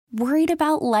Worried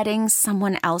about letting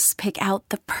someone else pick out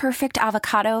the perfect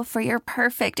avocado for your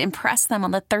perfect impress them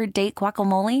on the third date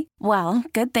guacamole? Well,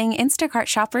 good thing Instacart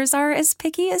shoppers are as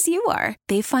picky as you are.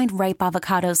 They find ripe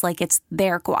avocados like it's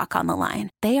their guac on the line.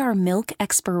 They are milk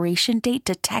expiration date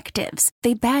detectives.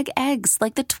 They bag eggs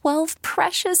like the 12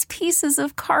 precious pieces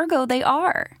of cargo they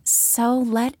are. So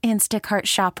let Instacart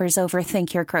shoppers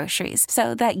overthink your groceries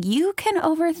so that you can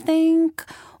overthink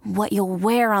what you'll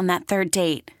wear on that third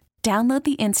date. Download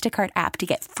the Instacart app to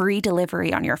get free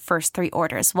delivery on your first 3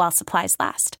 orders while supplies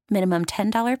last. Minimum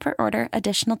 $10 per order.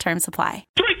 Additional terms apply.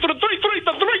 The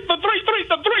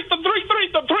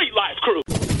three life crew.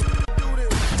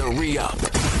 The re-up.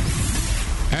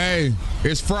 Hey,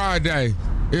 it's Friday.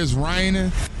 It's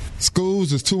raining.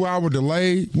 Schools is 2-hour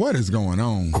delayed. What is going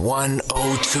on?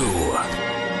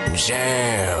 102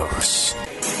 Jams.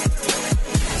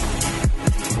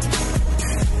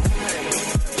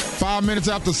 5 minutes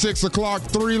after 6 o'clock,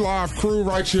 3 live crew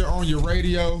right here on your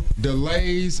radio.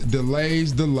 Delays.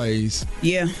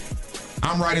 Yeah.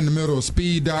 I'm right in the middle of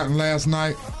speed dotting last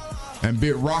night, and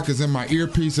Big Rock is in my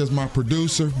earpiece as my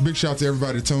producer. Big shout out to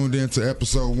everybody that tuned in to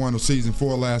episode 1 of season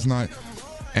 4 last night.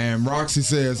 And Roxie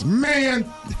says,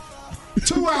 man,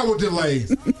 2-hour delay.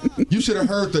 You should have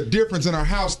heard the difference in our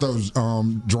house, though,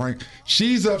 Drink.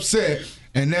 She's upset,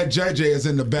 and that JJ is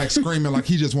in the back screaming like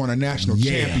he just won a national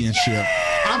championship.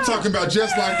 I'm talking about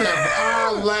just like that.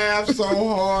 I laughed so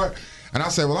hard. And I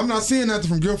said, well, I'm not seeing nothing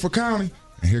from Guilford County.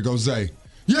 And here goes Zay.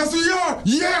 Yes, we are.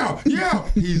 Yeah.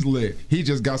 He's lit. He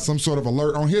just got some sort of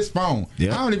alert on his phone.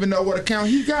 Yep. I don't even know what account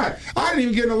he got. I didn't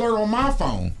even get an alert on my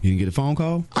phone. You didn't get a phone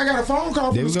call? I got a phone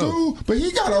call from the school, but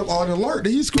he got an alert that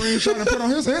he screenshot and put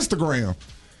on his Instagram.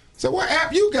 So what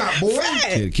app you got, boy?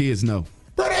 Yeah, the kids know.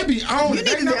 Bro, they be on it.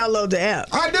 You need to download the app.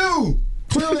 I do.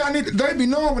 Clearly, they be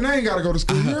knowing when they ain't got to go to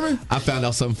school. You hear me? I found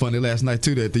out something funny last night,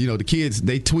 too, that, the kids,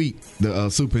 they tweet the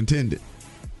superintendent.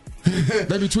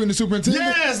 They be tweeting the superintendent?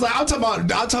 Yes, like I'm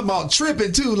talking about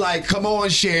tripping, too. Like, come on,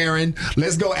 Sharon.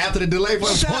 Let's go after the delay for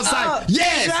Shut one up.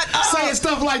 Yes, Shut up. saying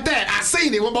stuff like that. I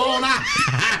seen it with my own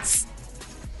eyes.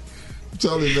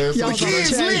 Tell me, man. Y'all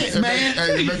kids lit,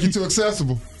 man. It make you too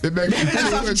accessible. It make you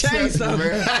too accessible,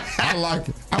 man. I like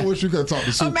it. I wish you could have talked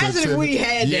to superintendent. Imagine if we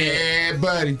had that. Yeah,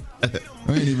 buddy. I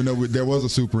didn't even know there was a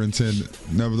superintendent.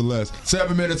 Nevertheless,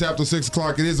 7 minutes after 6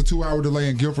 o'clock, it is a 2-hour delay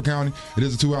in Guilford County. It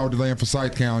is a 2-hour delay in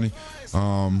Forsyth County.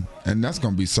 And that's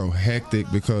going to be so hectic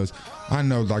because I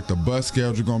know like the bus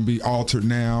schedule going to be altered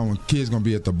now and kids going to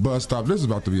be at the bus stop. This is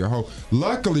about to be a whole.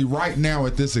 Luckily, right now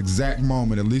at this exact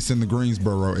moment, at least in the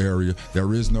Greensboro area,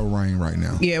 there is no rain right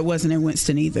now. Yeah, it wasn't in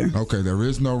Winston either. Okay, there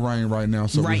is no rain right now.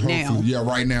 So right now. Yeah,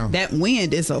 right now. That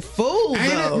wind is a fool,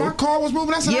 though. My car was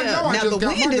moving. That's what I know. I now just the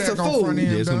got wind my is a fool. front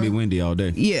end Yeah, it's going to be windy all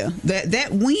day. Yeah,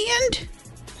 that wind,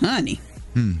 honey.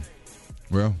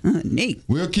 Well, neat.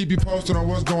 We'll keep you posted on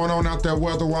what's going on out there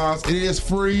weather-wise. It is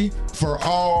free for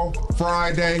all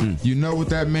Friday. You know what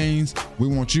that means. We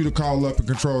want you to call up and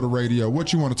control the radio.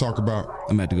 What you want to talk about?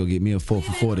 I'm about to go get me a 4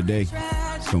 for 4 today.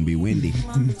 It's going to be windy.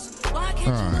 All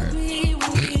right.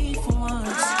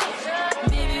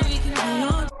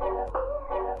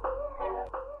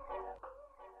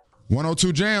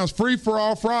 102 Jams, free for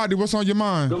all Friday. What's on your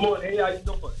mind? Good morning. Hey, how you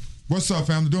doing? What's up,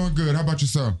 family? Doing good. How about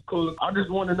yourself? Cool. I just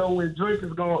want to know when Drake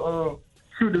is going to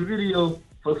shoot the video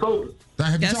for Soda.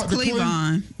 Have you That's talked to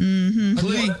Cleavon.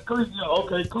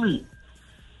 Clee.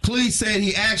 Clee said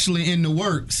he actually in the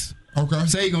works. Okay.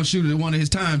 Say he going to shoot it at one of his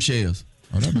timeshares.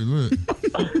 Oh, that'd be lit.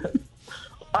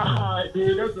 All right,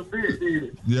 dude. That's a big deal.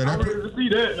 Yeah, I'm ready to see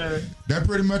that, man. That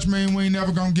pretty much mean we ain't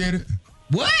never going to get it.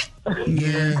 What?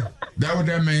 Yeah. That what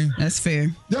that mean? That's fair.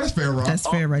 Yeah, that's fair, Rob. That's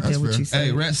fair right there, what you said.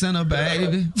 Hey, Rat Center,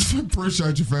 baby.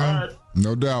 Appreciate you, fam.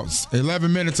 No doubts.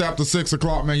 11 minutes after 6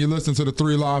 o'clock, man. You listen to the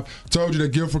 3 Live. Told you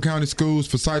that Guilford County Schools,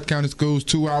 Forsyth County Schools,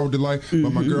 2-hour delay.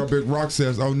 But my girl Big Rock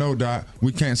says, oh, no, Dot.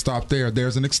 We can't stop there.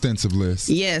 There's an extensive list.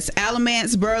 Yes.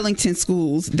 Alamance Burlington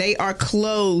Schools, they are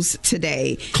closed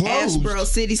today. Closed? Asheboro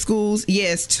City Schools,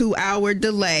 yes, 2-hour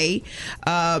delay.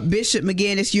 Bishop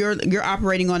McGinnis, you're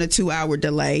operating on a 2-hour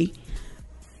delay.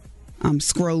 I'm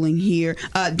scrolling here.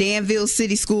 Danville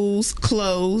City Schools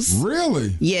closed.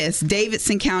 Really? Yes.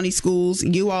 Davidson County Schools,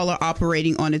 you all are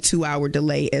operating on a 2-hour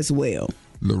delay as well.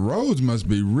 The roads must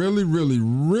be really, really,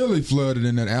 really flooded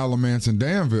in that Alamance and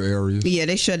Danville area. Yeah,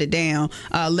 they shut it down.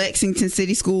 Lexington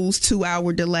City Schools,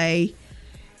 2-hour delay.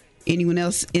 Anyone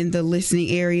else in the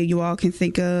listening area you all can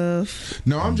think of?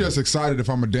 No, I'm just excited if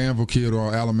I'm a Danville kid or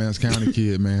an Alamance County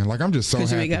kid, man. Like, I'm just so happy.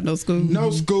 Because you ain't got no school. No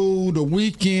school. The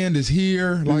weekend is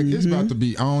here. Like, it's about to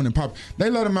be on and pop. They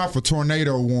let them out for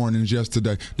tornado warnings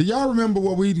yesterday. Do y'all remember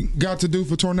what we got to do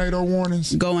for tornado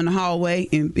warnings? Go in the hallway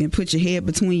and put your head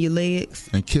between your legs.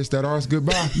 And kiss that arse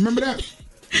goodbye. Remember that?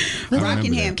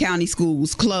 Rockingham County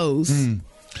schools closed.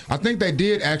 I think they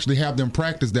did actually have them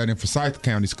practice that in Forsyth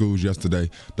County schools yesterday,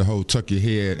 the whole tuck your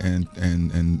head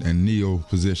and kneel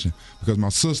position. Because my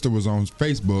sister was on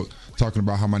Facebook talking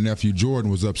about how my nephew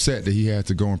Jordan was upset that he had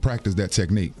to go and practice that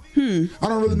technique. I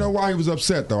don't really know why he was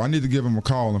upset, though. I need to give him a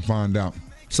call and find out.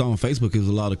 So on Facebook, there's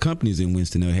a lot of companies in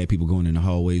Winston that had people going in the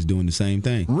hallways doing the same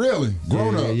thing. Really?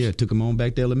 Grown-ups? Yeah, took them on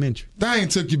back to elementary. They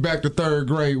ain't took you back to third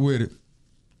grade with it.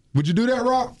 Would you do that,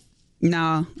 Rock?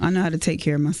 No, I know how to take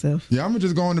care of myself. Yeah, I'm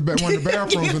just going to one of the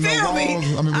bathrooms with no walls.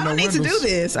 I don't need to do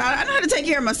this. I know how to take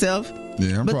care of myself.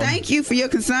 Yeah, but thank you for your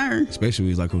concern. Especially when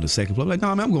he's like on the second floor. Like,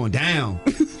 no, man, I'm going down.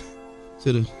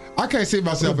 I can't see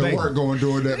myself at work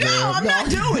doing that, man. No, I'm not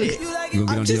doing it. You're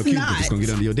going to get under your cubicle. It's going to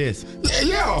get under your desk.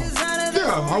 Yeah,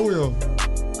 I will.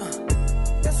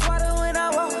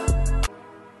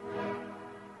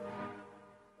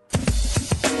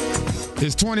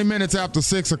 It's 20 minutes after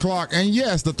 6 o'clock, and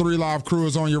yes, the 3 Live Crew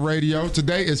is on your radio.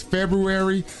 Today is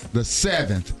February the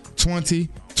 7th,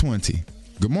 2020.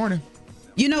 Good morning.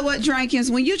 You know what, Drankins?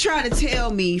 When you try to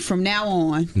tell me from now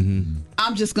on,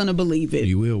 I'm just going to believe it.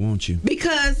 You will, won't you?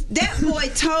 Because that boy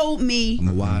told me. I'm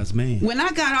a wise man. When I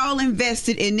got all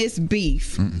invested in this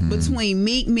beef between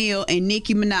Meek Mill and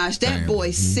Nicki Minaj, that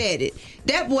boy said it.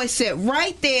 That boy sat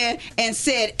right there and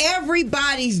said,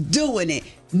 everybody's doing it.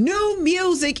 New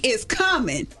music is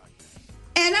coming.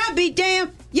 And I'd be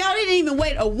damned, y'all didn't even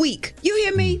wait a week. You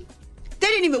hear me? They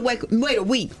didn't even wait a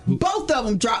week. Both of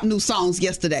them dropped new songs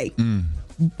yesterday.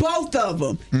 Both of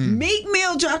them. Meek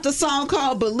Mill dropped a song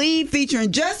called Believe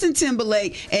featuring Justin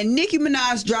Timberlake, and Nicki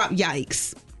Minaj dropped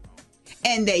Yikes.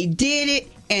 And they did it,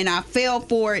 and I fell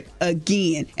for it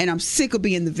again. And I'm sick of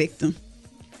being the victim.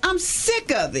 I'm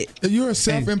sick of it. You're a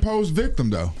self-imposed victim,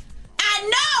 though. I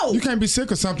know. You can't be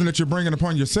sick of something that you're bringing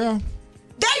upon yourself.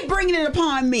 They bringing it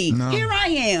upon me. No. Here I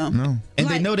am. No. And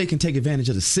they know they can take advantage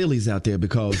of the sillies out there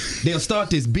because they'll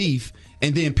start this beef,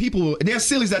 and then there's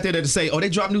sillies out there that say, oh, they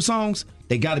drop new songs.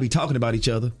 They got to be talking about each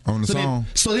other. On the song.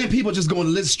 So then people just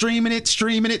going to streaming it.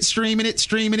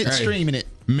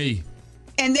 Me.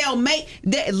 And they'll make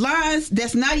that lines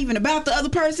that's not even about the other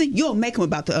person. You'll make them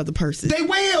about the other person. They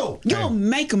will. You'll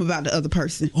make them about the other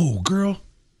person. Oh, girl.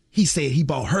 He said he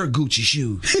bought her Gucci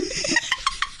shoes.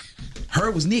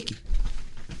 Her was Nicki.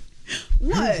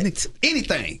 What?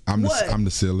 Anything. I'm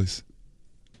the silliest.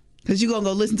 Because you going to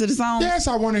go listen to the song? Yes,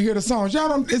 I want to hear the songs. Y'all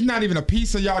don't. It's not even a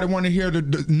piece of y'all that want to hear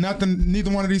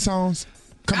neither one of these songs.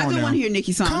 I do want to hear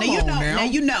Nicki's song. Now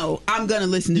you know I'm going to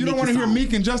listen to Nicki's song. You don't want to hear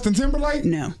Meek and Justin Timberlake?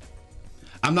 No.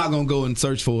 I'm not going to go and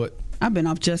search for it. I've been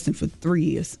off Justin for 3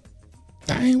 years.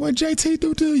 Dang, what JT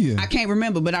do to you? I can't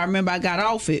remember, but I remember I got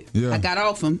off it. Yeah. I got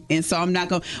off him, and so I'm not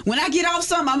going to. When I get off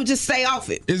something, I'm going to just stay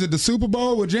off it. Is it the Super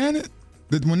Bowl with Janet?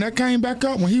 When that came back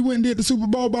up, when he went and did the Super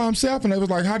Bowl by himself, and they was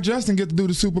like, how Justin get to do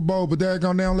the Super Bowl, but they're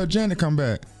going down and let Janet come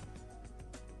back?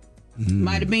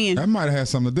 Might have been. That might have had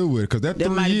something to do with it, because that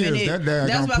 3 years, that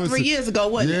was about 3 years ago,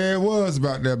 wasn't it? Yeah, it was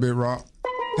about that bit, Rock.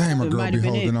 Damn, my girl be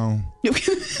holding on.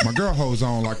 My girl holds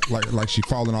on like she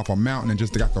falling off a mountain and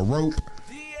just got the rope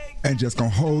and just gonna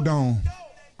hold on.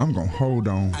 I'm gonna hold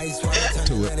on to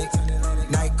it.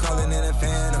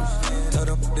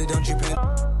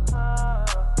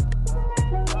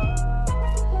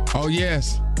 Oh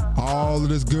yes, all of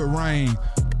this good rain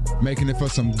making it for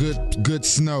some good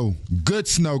snow. Good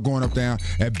snow going up down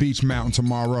at Beach Mountain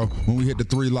tomorrow when we hit the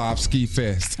 3 Live Ski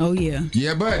Fest. Oh yeah.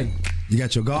 Yeah, buddy. You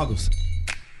got your goggles.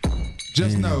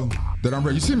 Just know that I'm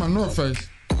ready. You see my North Face?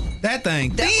 That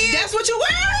thing. That's what you wear?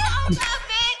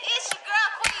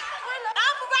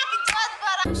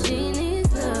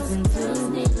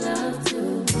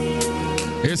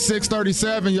 It's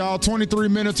 6:37, y'all. 23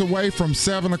 minutes away from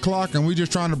 7 o'clock, and we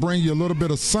just trying to bring you a little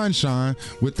bit of sunshine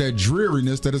with that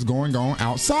dreariness that is going on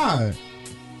outside.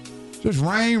 Just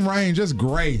rain, just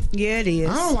gray. Yeah, it is.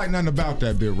 I don't like nothing about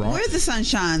that bit, Ross. Where's the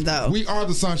sunshine, though? We are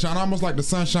the sunshine, almost like the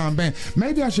Sunshine Band.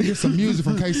 Maybe I should get some music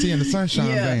from KC and the Sunshine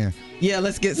Band. Yeah,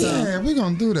 let's get some. Yeah, we're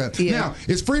going to do that. Yeah. Now,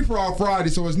 it's Free For All Friday,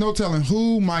 so there's no telling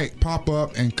who might pop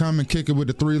up and come and kick it with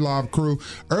the 3 Live Crew.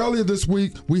 Earlier this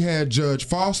week, we had Judge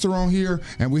Foster on here,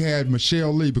 and we had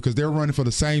Michelle Lee because they're running for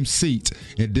the same seat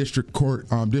in District Court,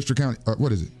 District County,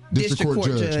 what is it? District Court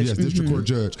Judge. Yes, District Court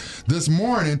Judge. This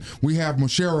morning, we have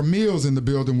Moshera Mills in the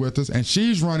building with us, and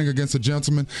she's running against a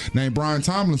gentleman named Brian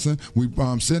Tomlinson. We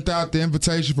sent out the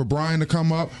invitation for Brian to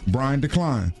come up. Brian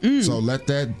declined. So let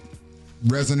that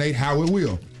resonate how it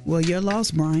will. Well, you're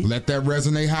lost, Brian. Let that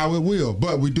resonate how it will.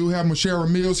 But we do have Moshera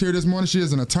Mills here this morning. She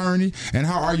is an attorney. And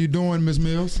how are you doing, Ms.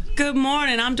 Mills? Good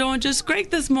morning. I'm doing just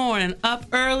great this morning. Up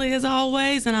early as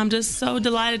always, and I'm just so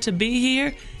delighted to be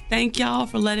here. Thank y'all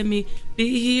for letting me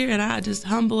be here, and I just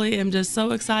humbly am just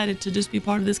so excited to just be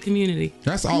part of this community.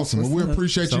 That's awesome. Well, we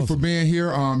appreciate you for being here.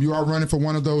 You are running for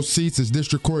one of those seats as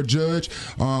District Court Judge.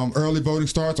 Early voting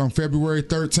starts on February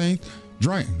 13th.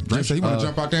 Drink said he want to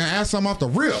jump out there and ask something off the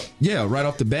rip. Yeah, right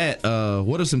off the bat.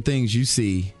 What are some things you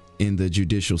see in the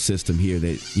judicial system here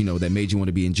that that made you want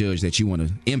to be a judge, that you want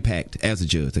to impact as a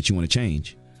judge, that you want to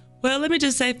change? Well, let me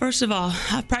just say, first of all,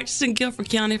 I've practiced in Guilford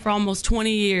County for almost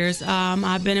 20 years.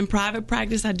 I've been in private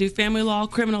practice. I do family law,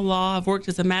 criminal law. I've worked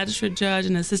as a magistrate judge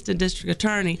and assistant district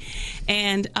attorney.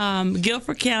 And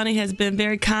Guilford County has been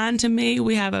very kind to me.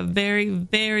 We have a very,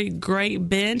 very great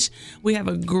bench. We have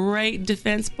a great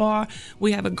defense bar.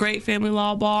 We have a great family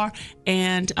law bar.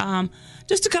 And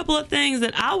just a couple of things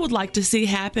that I would like to see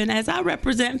happen as I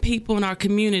represent people in our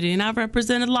community, and I've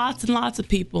represented lots and lots of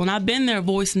people, and I've been their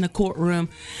voice in the courtroom.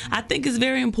 I think it's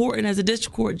very important as a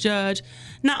district court judge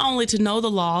not only to know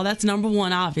the law, that's number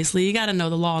one, obviously, you got to know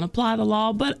the law and apply the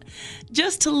law, but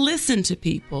just to listen to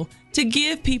people, to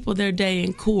give people their day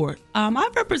in court.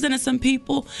 I've represented some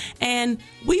people, and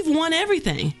we've won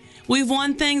everything. We've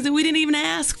won things that we didn't even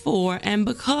ask for, and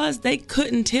because they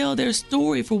couldn't tell their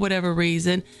story for whatever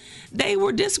reason, they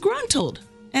were disgruntled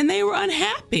and they were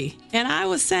unhappy. And I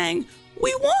was saying,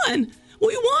 we won.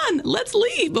 Let's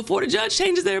leave before the judge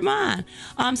changes their mind.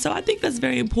 So I think that's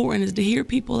very important, is to hear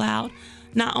people out.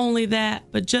 Not only that,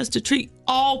 but just to treat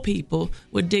all people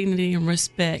with dignity and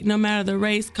respect, no matter the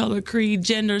race, color, creed,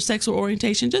 gender, sexual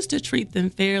orientation, just to treat them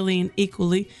fairly and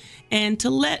equally, and to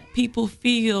let people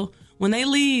feel when they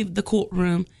leave the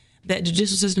courtroom that the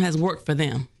judicial system has worked for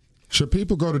them. Should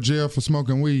people go to jail for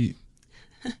smoking weed?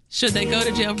 Should they go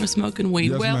to jail for smoking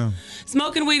weed? Yes, well, ma'am.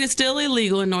 Smoking weed is still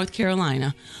illegal in North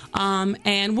Carolina.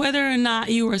 And whether or not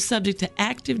you are subject to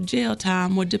active jail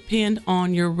time would depend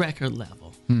on your record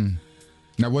level.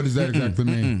 Now, what does that exactly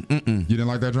mean? You didn't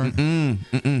like that, drink?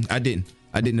 I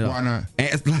didn't know. Why not? And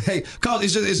it's like, cause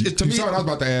it's to You me. saw what I was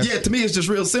about to ask. Yeah, to me it's just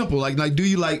real simple. Like, do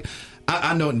you like?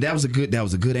 I know that was a good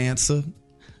answer,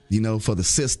 for the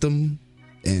system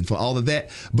and for all of that.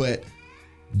 But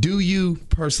do you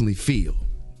personally feel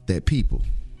that people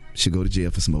should go to jail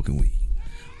for smoking weed?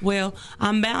 Well,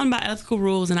 I'm bound by ethical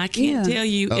rules, and I can't tell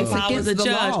you if I was a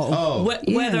judge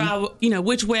whether I,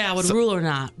 which way I would rule or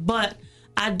not. But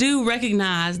I do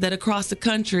recognize that across the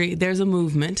country there's a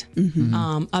movement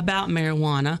about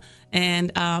marijuana,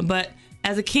 and but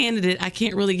as a candidate, I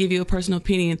can't really give you a personal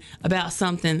opinion about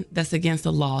something that's against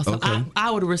the law. So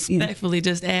I would respectfully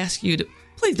just ask you to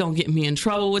please don't get me in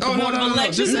trouble with the Board of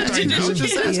Elections. I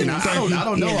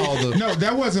don't know all the. No,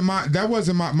 that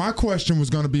wasn't my question was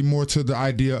going to be more to the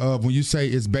idea of when you say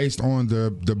it's based on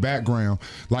the background,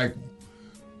 like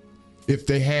if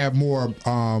they have more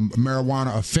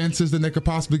marijuana offenses, then they could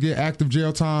possibly get active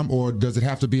jail time, or does it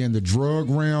have to be in the drug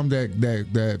realm that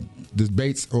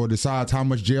debates or decides how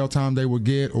much jail time they would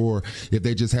get, or if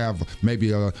they just have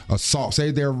maybe a assault,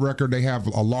 say their record they have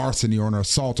a larceny or an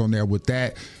assault on there, with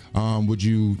that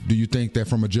do you think that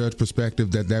from a judge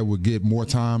perspective that would get more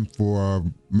time for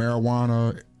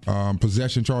marijuana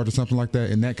possession charge or something like that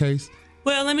in that case?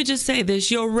 Well, let me just say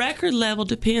this. Your record level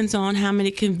depends on how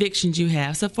many convictions you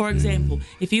have. So, for example,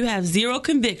 if you have 0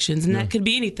 convictions, and that could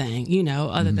be anything,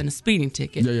 other than a speeding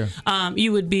ticket,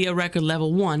 you would be a record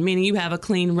level 1, meaning you have a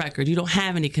clean record. You don't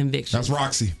have any convictions. That's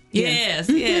Roxie. Yes.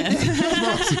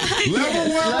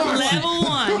 Level 1. Level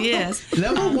 1, yes.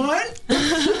 Level 1?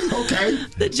 Okay.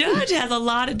 The judge has a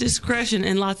lot of discretion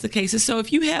in lots of cases. So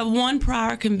if you have 1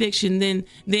 prior conviction, then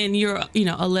you're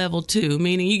a level 2,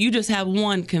 meaning you just have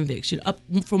 1 conviction, up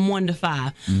from 1 to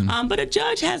 5. But a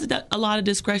judge has a lot of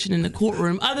discretion in the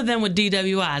courtroom, other than with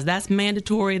DWIs. That's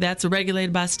mandatory. That's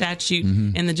regulated by statute,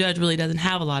 and the judge really doesn't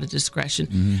have a lot of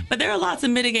discretion. But there are lots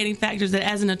of mitigating factors that,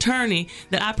 as an attorney,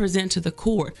 that I present to the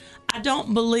court. I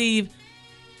don't believe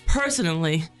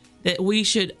personally that we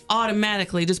should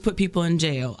automatically just put people in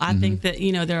jail. I think that,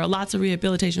 there are lots of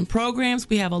rehabilitation programs.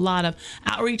 We have a lot of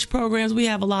outreach programs. We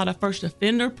have a lot of first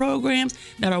offender programs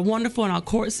that are wonderful in our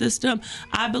court system.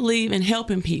 I believe in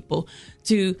helping people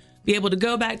to be able to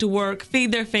go back to work,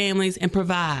 feed their families, and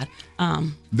provide.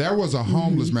 There was a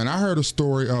homeless man. I heard a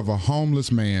story of a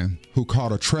homeless man who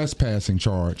caught a trespassing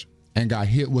charge and got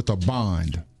hit with a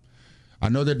bond. I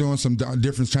know they're doing some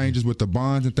different changes with the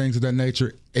bonds and things of that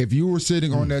nature. If you were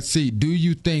sitting on that seat, do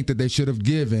you think that they should have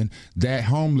given that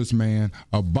homeless man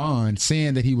a bond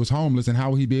saying that he was homeless, and how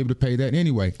would he be able to pay that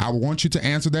anyway? I want you to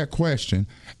answer that question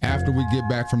after we get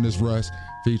back from this Russ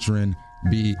featuring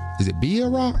B. Is it Bia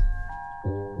Rock?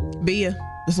 Bia.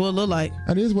 That's what it look like.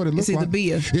 That is what it looks like. It's either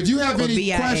Bia. If you have any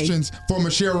BIA. questions for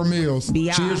Michelle Mills, BI.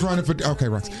 she is running for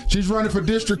She's running for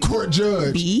district court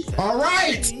judge. B. All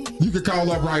right, you can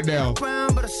call up right now.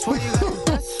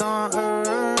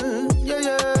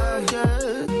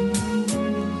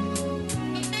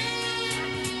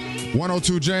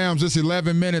 102 Jams. It's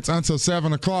 11 minutes until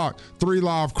 7 o'clock. 3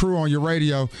 Live Crew on your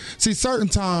radio. See, certain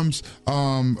times,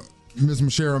 Ms.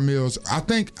 Michelle Mills, I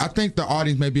think the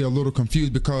audience may be a little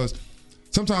confused because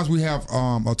sometimes we have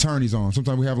attorneys on.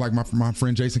 Sometimes we have like my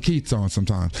friend Jason Keats on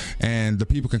sometimes. And the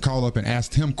people can call up and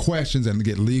ask him questions and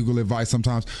get legal advice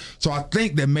sometimes. So I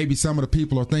think that maybe some of the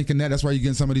people are thinking that. That's why you're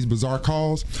getting some of these bizarre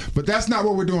calls. But that's not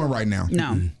what we're doing right now.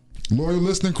 No. Loyal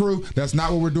listening crew, that's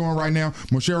not what we're doing right now.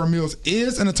 Michelle Mills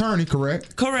is an attorney,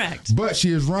 correct? Correct. But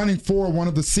she is running for one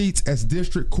of the seats as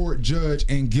district court judge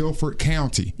in Guilford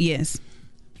County. Yes.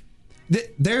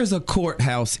 There's a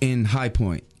courthouse in High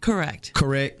Point. Correct.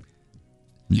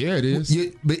 Yeah, it is.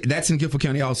 But that's in Guilford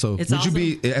County also. Would you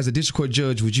be, as a district court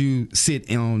judge, would you sit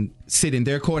in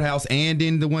their courthouse and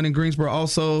in the one in Greensboro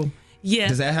also?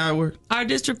 Yes. Is that how it works? Our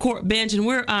district court bench, and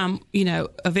we're, a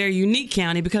very unique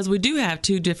county because we do have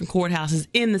 2 different courthouses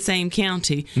in the same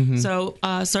county. Mm-hmm. So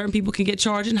certain people can get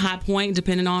charged in High Point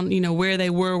depending on, where they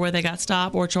were, where they got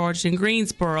stopped, or charged in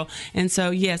Greensboro. And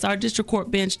so, yes, our district court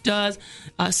bench does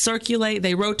circulate.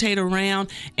 They rotate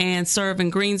around and serve in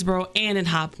Greensboro and in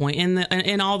High Point,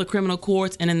 in all the criminal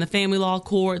courts and in the family law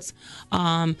courts,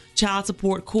 child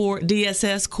support court,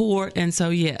 DSS court. And so,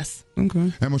 yes.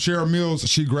 Okay. And Michelle Mills,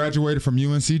 she graduated from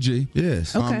UNCG.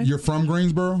 Yes. Okay. You're from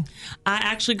Greensboro? I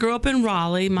actually grew up in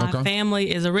Raleigh. My family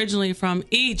is originally from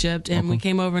Egypt, and we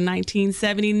came over in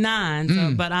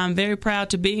 1979. But I'm very proud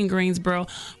to be in Greensboro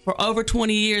for over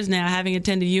 20 years now, having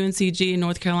attended UNCG and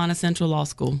North Carolina Central Law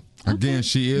School. Again,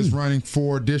 she is running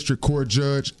for district court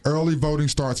judge. Early voting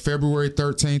starts February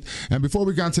 13th. And before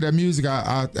we got into that music,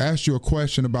 I asked you a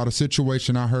question about a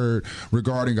situation I heard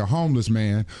regarding a homeless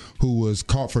man who was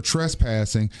caught for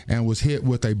trespassing and was hit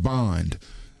with a bond.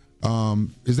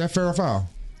 Is that fair or foul?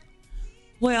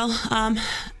 Well,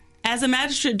 as a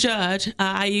magistrate judge,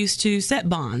 I used to set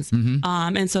bonds.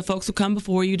 And so folks will come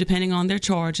before you depending on their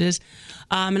charges.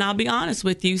 And I'll be honest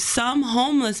with you, some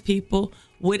homeless people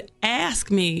would ask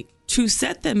me to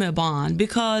set them a bond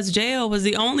because jail was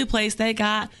the only place they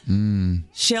got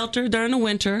shelter during the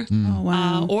winter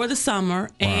or the summer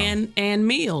and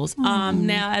meals.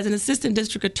 Now, as an assistant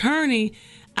district attorney,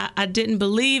 I didn't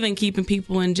believe in keeping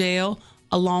people in jail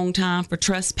a long time for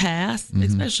trespass,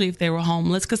 especially if they were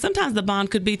homeless, because sometimes the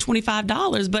bond could be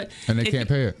 $25, but and they can't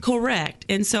pay it. Correct.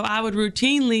 And so I would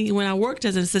routinely, when I worked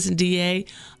as an assistant DA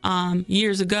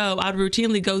years ago, I'd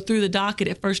routinely go through the docket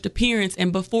at first appearance,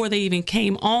 and before they even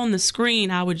came on the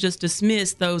screen, I would just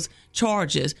dismiss those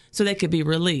charges so they could be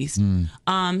released.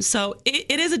 So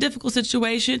it is a difficult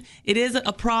situation. It is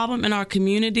a problem in our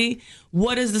community.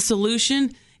 What is the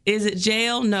solution? Is it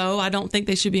jail? No, I don't think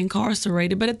they should be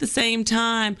incarcerated. But at the same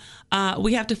time,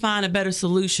 we have to find a better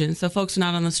solution so folks are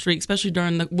not on the street, especially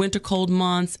during the winter cold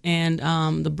months and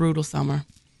the brutal summer.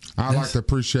 I'd like to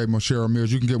appreciate Michelle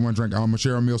Mills. You can get one drink on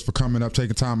Michelle Mills for coming up,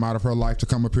 taking time out of her life to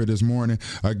come up here this morning.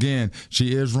 Again,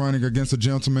 she is running against a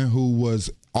gentleman who was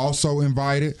also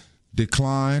invited,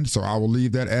 declined, so I will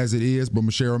leave that as it is. But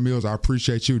Michelle Mills, I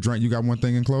appreciate you. Drink, you got one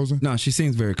thing in closing? No, she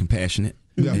seems very compassionate.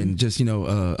 Yeah. And just,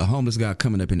 a homeless guy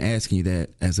coming up and asking you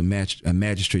that as a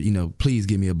magistrate, please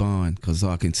give me a bond so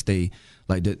I can stay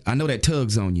like that. I know that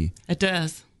tugs on you. It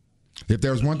does. If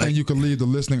there's one thing you can leave the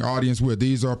listening audience with,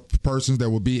 these are persons that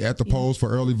will be at the polls for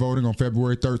early voting on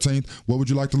February 13th. What would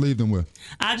you like to leave them with?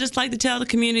 I'd just like to tell the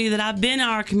community that I've been in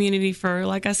our community for,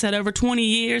 like I said, over 20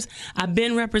 years. I've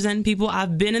been representing people.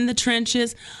 I've been in the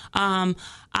trenches.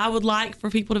 I would like for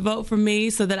people to vote for me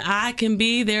so that I can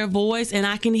be their voice and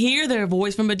I can hear their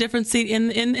voice from a different seat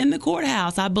in the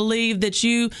courthouse. I believe that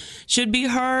you should be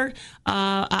heard.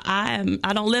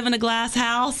 I don't live in a glass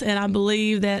house, and I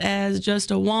believe that as just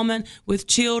a woman with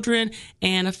children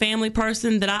and a family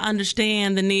person that I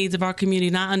understand the needs of our community,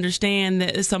 and I understand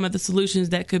that some of the solutions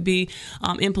that could be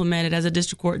implemented as a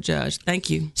district court judge. Thank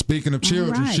you. Speaking of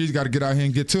children, she's got to get out here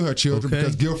and get to her children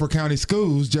because Guilford County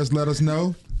Schools just let us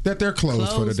know that they're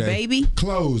closed for the day. Baby.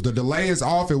 Closed. The delay is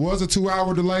off. It was a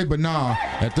 2-hour delay, but nah,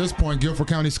 at this point, Guilford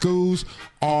County schools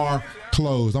are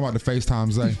closed. I'm about to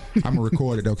FaceTime Zay. I'm going to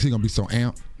record it, though, because he's going to be so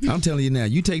amped. I'm telling you now,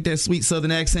 you take that sweet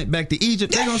southern accent back to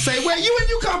Egypt, they're going to say, where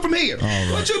you come from here? Right.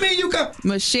 What you mean you come?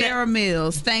 Mashera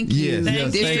Mills, thank you.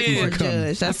 Yes, District Court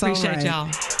Judge. That's I appreciate all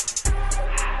right. y'all.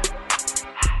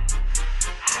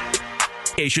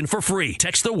 For free.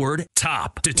 Text the word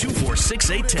TOP to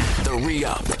 246-810. The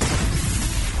re-up.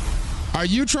 Are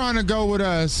you trying to go with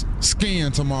us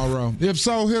skiing tomorrow? If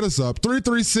so, hit us up.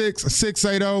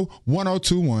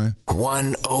 336-680-1021.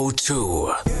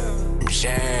 102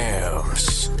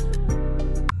 Jams.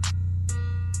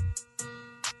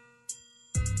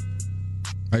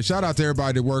 Hey, shout out to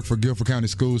everybody that worked for Guilford County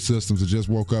School Systems that just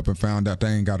woke up and found out they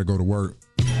ain't got to go to work.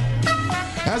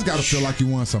 That's got to feel like you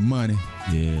won some money.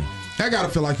 Yeah. That got to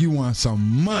feel like you won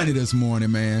some money this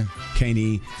morning, man. Can't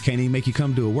even make you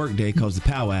come to a work day because the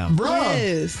power out. Bro,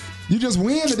 Yes. you just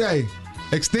win today.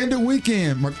 Extended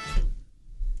weekend.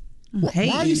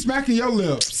 Why are you smacking your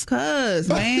lips? Cuz,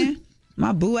 man,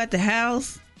 my boo at the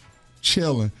house.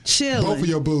 Chilling. Chilling. Both of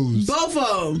your boos. Both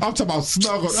of them. I'm talking about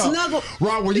snuggled up. Snuggle.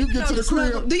 Right, when you get to the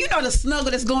crib. Do you know the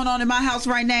snuggle that's going on in my house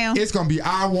right now? It's going to be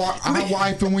our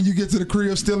wife, and when you get to the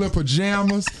crib still in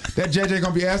pajamas, that JJ going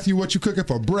to be asking you what you cooking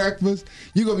for breakfast.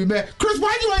 You going to be mad. Chris,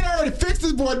 why you ain't already fixed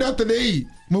this boy nothing to eat?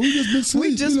 Well, we just been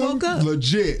sleeping. We just woke up.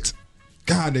 Legit.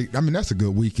 God, that's a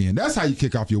good weekend. That's how you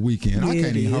kick off your weekend. Yeah, I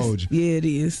can't even hold you. Yeah, it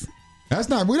is. That's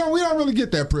not. We don't really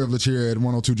get that privilege here at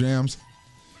 102 Jams.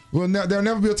 Well, there'll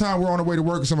never be a time we're on the way to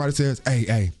work and somebody says,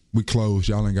 hey, we closed.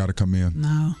 Y'all ain't got to come in.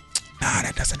 No. Nah,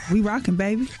 that doesn't happen. We rocking,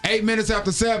 baby. 8 minutes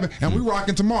after 7, and we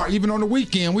rocking tomorrow. Even on the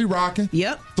weekend, we rocking.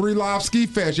 Yep. 3 Live Ski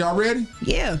Fest. Y'all ready?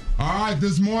 Yeah. All right,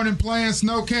 this morning playing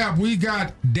Snowcap, we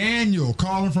got Daniel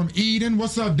calling from Eden.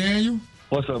 What's up, Daniel?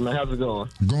 What's up, man? How's it going?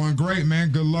 Going great,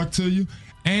 man. Good luck to you.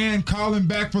 And calling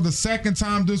back for the second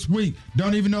time this week.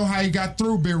 Don't even know how he got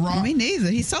through, Big Rock. Me neither.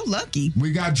 He's so lucky.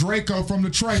 We got Draco from the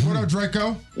Trade. What up,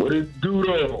 Draco? What it do,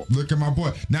 though? Look at my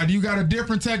boy. Now, do you got a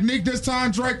different technique this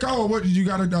time, Draco? Or what? You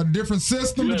got a different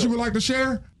system that you would like to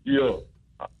share? Yeah.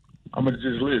 I'm going to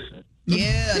just listen.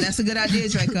 Yeah, that's a good idea,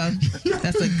 Draco.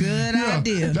 That's a good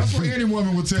idea. That's what any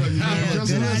woman would tell you. Yeah,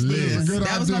 Just good listen. idea. It's a good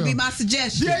That was going to be my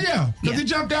suggestion. Yeah. Because he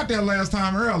jumped out there last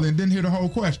time early and didn't hear the whole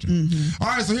question. All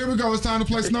right, so here we go. It's time to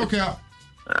play Snowcap.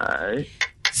 All right.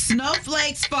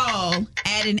 Snowflakes fall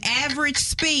at an average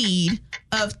speed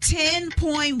of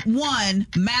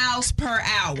 10.1 miles per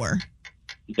hour.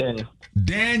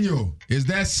 Daniel, is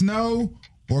that snow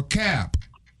or cap?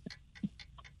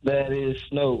 That is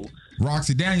snow.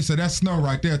 Roxie, Daniel said that's snow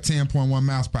right there, 10.1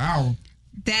 miles per hour.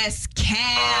 That's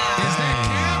cap. Is that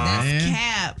cap? That's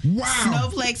cap. Wow.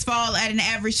 Snowflakes fall at an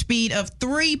average speed of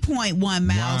 3.1 miles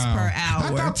per hour.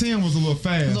 I thought 10 was a little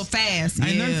fast. A little fast,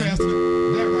 Ain't nothing faster.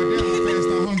 That right there was fast. I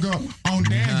hung up on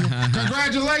Daniel.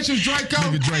 Congratulations, Draco.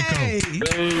 Look at Draco. Hey.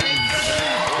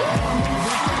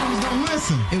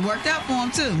 Listen. It worked out for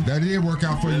him, too. That did work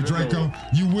out for you, Draco.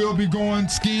 You will be going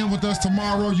skiing with us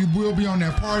tomorrow. You will be on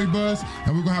that party bus,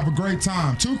 and we're going to have a great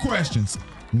time. 2 questions.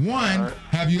 1,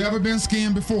 have you ever been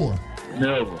skiing before?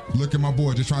 Never. Look at my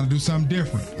boy, just trying to do something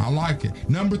different. I like it.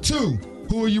 Number 2,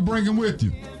 who are you bringing with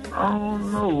you? I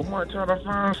don't know. Might try to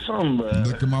find somebody.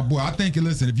 Look at my boy. I think,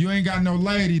 listen, if you ain't got no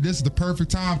lady, this is the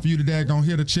perfect time for you to daggone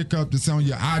hit a chick up that's on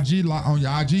your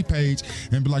IG page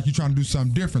and be like, you trying to do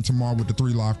something different tomorrow with the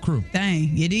 3 Live crew.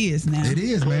 Dang, it is now. It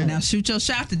is, man. Now shoot your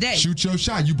shot today. Shoot your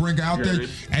shot. You bring her out there.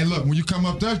 Hey, look, when you come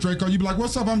up to us, Draco, you be like,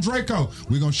 what's up? I'm Draco.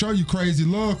 We're going to show you crazy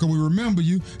love because we remember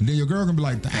you. And then your girl going to be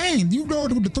like, dang, you go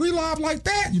to the 3 Live like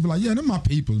that? You be like, yeah, them my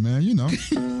people, man. You know.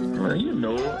 Man, you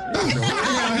know it.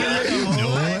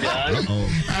 All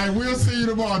right, we'll see you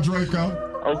tomorrow, Draco.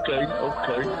 Okay.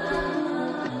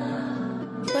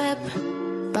 Whip,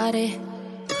 body.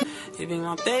 You be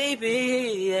my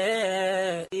baby,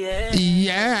 yeah.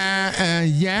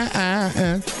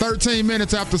 13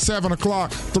 minutes after 7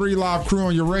 o'clock, 3 Live crew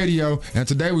on your radio. And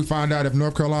today we find out if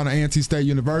North Carolina A&T State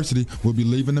University will be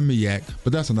leaving the MEAC.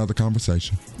 But that's another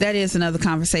conversation. That is another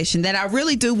conversation that I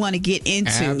really do want to get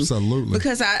into. Absolutely.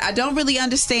 Because I don't really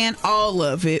understand all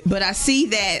of it, but I see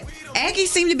that Aggies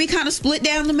seem to be kind of split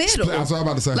down the middle. That's what I'm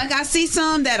about to say. Like I see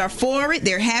some that are for it,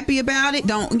 they're happy about it,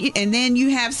 and then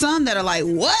you have some that are like,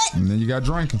 what? And then you got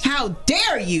drinkers. How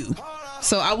dare you?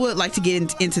 So I would like to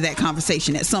get into that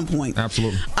conversation at some point.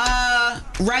 Absolutely.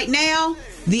 Right now,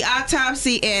 The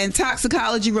autopsy and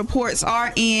toxicology reports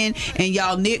are in, and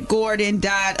y'all, Nick Gordon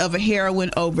died of a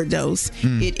heroin overdose.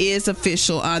 It is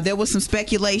official. There was some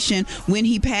speculation when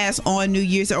he passed on New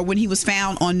Year's, or when he was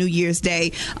found on New Year's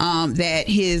Day, that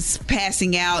his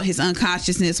passing out, his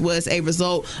unconsciousness was a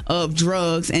result of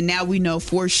drugs, and now we know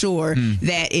for sure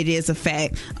that it is a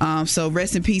fact. So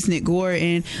rest in peace, Nick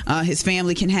Gordon. His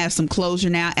family can have some closure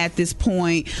now at this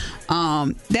point.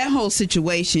 That whole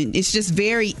situation, it's just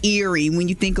very eerie when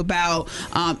you think about,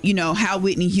 how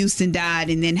Whitney Houston died,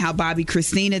 and then how Bobby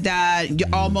Christina died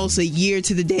almost a year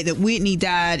to the day that Whitney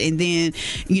died. And then,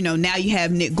 now you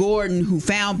have Nick Gordon, who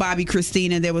found Bobby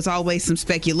Christina. There was always some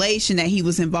speculation that he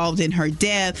was involved in her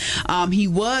death. He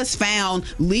was found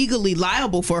legally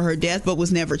liable for her death, but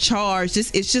was never charged.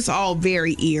 It's just all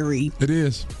very eerie. It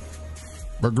is.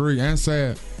 Agree, and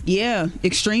sad. Yeah,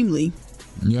 extremely.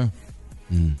 Yeah.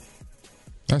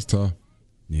 That's tough.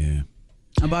 Yeah.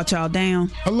 About y'all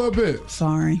down? A little bit.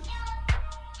 Sorry.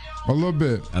 A little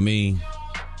bit. I mean,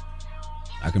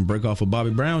 I can break off a Bobby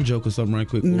Brown joke or something right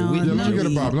quick. No, let me get a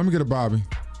Bobby. Let me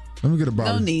get a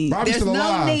Bobby. No need. Bobby's There's still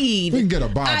alive. No need. We can get a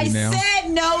Bobby now. I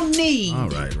said no need. All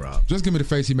right, Rob. Just give me the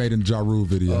face he made in the Ja Rule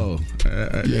video. Oh.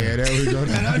 Yeah, there we go.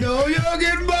 And I know you're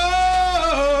getting bored.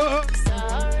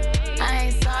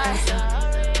 I ain't sorry.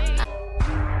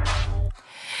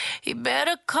 You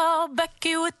better call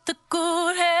Becky with the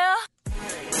good hair.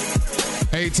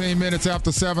 18 minutes after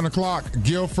 7 o'clock,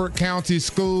 Guilford County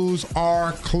schools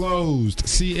are closed.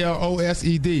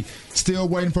 CLOSED. Still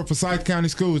waiting for Forsyth County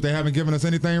schools. They haven't given us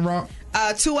anything, Rob?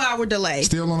 2-hour delay.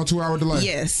 Still on a 2-hour delay?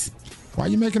 Yes. Why are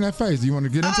you making that face? Do you want to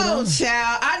get into that? Oh,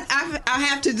 child. I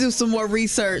have to do some more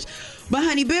research. But,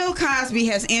 honey, Bill Cosby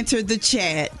has entered the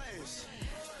chat.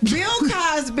 Bill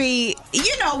Cosby,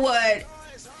 you know what?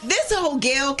 This whole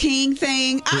Gayle King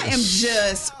thing, I am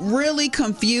just really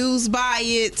confused by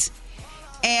it.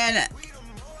 And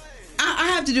I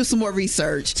have to do some more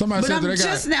research. Somebody but said I'm that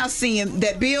just now seeing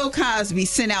that Bill Cosby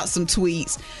sent out some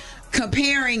tweets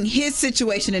comparing his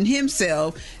situation and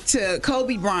himself to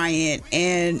Kobe Bryant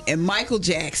and Michael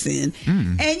Jackson.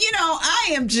 And,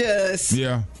 I am just...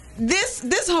 Yeah.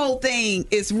 This whole thing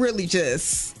is really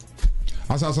just...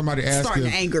 I saw somebody ask starting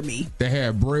if to anger me. They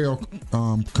had Braille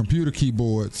computer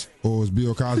keyboards, or was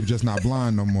Bill Cosby just not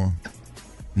blind no more?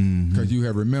 Because you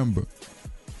have remembered,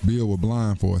 Bill was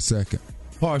blind for a second.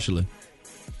 Partially.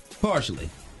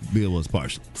 Bill was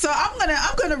partially. So I'm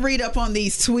gonna read up on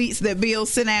these tweets that Bill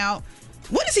sent out.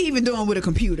 What is he even doing with a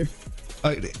computer?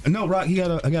 No, Rock,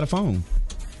 I got a phone.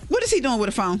 What is he doing with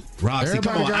a phone? Roxy,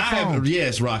 come on.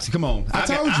 Yes, Roxy, come on. I've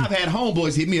had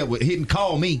homeboys hit me up hit and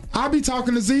call me. I be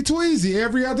talking to Z Tweezy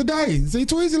every other day. Z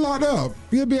Tweezy locked up.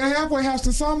 He'll be at halfway house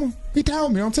this summer. He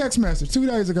told me on text message 2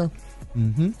 days ago.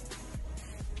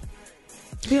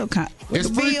 Bill,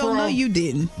 Bill, no, you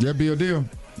didn't. Yeah, Bill deal.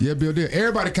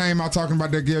 Everybody came out talking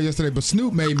about that girl yesterday, but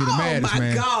Snoop made me the maddest,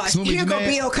 man. Oh, my gosh. Here go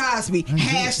Bill Cosby.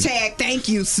 Hashtag thank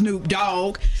you, Snoop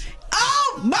Dogg.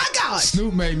 Oh, my gosh.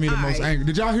 Snoop made me the most angry.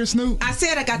 Did y'all hear Snoop? I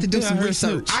said I got to do some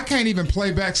research. I can't even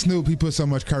play back Snoop. He put so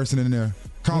much cursing in there.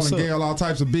 Calling Gayle all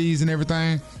types of B's and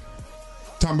everything.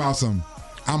 Talking about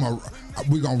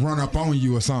we gonna run up on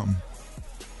you or something.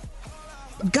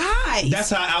 Guys. That's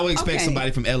how I would expect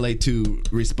somebody from LA to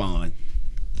respond.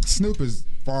 Snoop is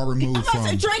far removed from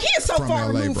Drake, he is so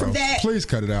far LA, removed from that. Please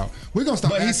cut it out. We're going to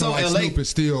stop acting like LA. Snoop is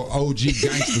still OG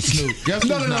gangster Snoop.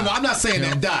 No, I'm not saying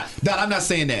that. Dot, I'm not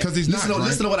saying that. Because he's not.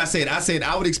 Listen to what I said. I said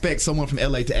I would expect someone from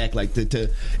LA to act like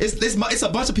it's a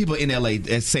bunch of people in LA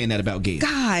that's saying that about Gayle.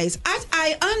 Guys,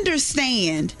 I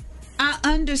understand. I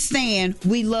understand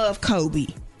we love Kobe.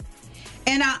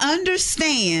 And I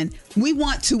understand we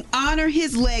want to honor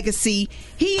his legacy.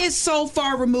 He is so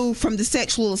far removed from the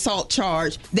sexual assault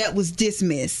charge that was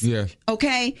dismissed. Yeah.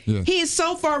 Okay? Yeah. He is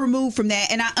so far removed from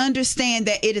that. And I understand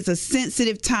that it is a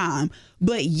sensitive time.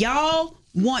 But y'all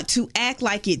want to act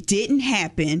like it didn't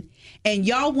happen. And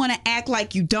y'all want to act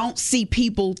like you don't see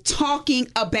people talking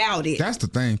about it. That's the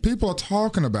thing. People are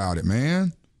talking about it,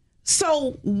 man.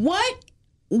 So what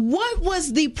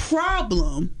was the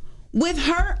problem with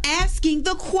her asking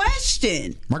the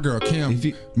question? My girl Kim,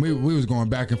 we was going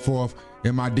back and forth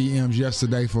in my DMs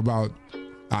yesterday for about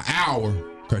an hour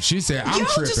because she said, I'm tripping.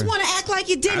 Y'all just want to act like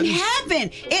it didn't happen.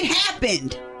 It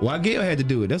happened. Why Gayle had to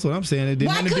do it? That's what I'm saying.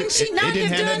 Why couldn't she not have done it? It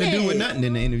didn't have nothing to do with nothing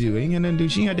in the interview. It ain't had nothing to do.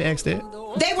 She had to ask that.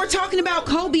 They were talking about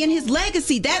Kobe and his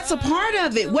legacy. That's a part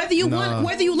of it, whether you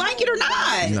like it or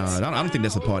not. No, I don't think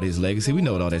that's a part of his legacy. We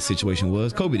know what all that situation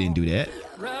was. Kobe didn't do that.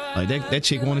 Like that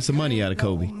chick wanted some money out of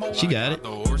Kobe. She got it.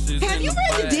 Have you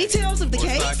read the details of the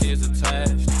case?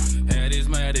 Head is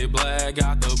matted black,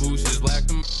 got the bushes black.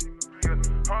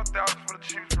 $100,000 for the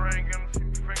Chiefs ring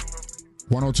and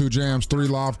 102 Jams, 3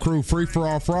 Live Crew, Free for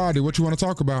All Friday. What you want to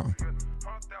talk about?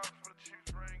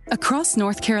 Across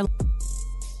North Carolina.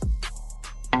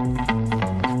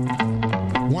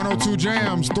 102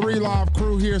 Jams, 3 Live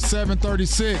Crew here,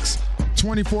 7:36.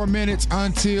 24 minutes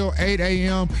until 8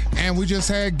 a.m. And we just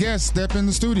had guests step in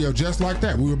the studio just like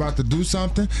that. We were about to do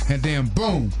something, and then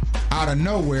boom, out of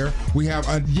nowhere, we have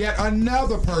yet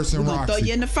another person, We're gonna Roxie. throw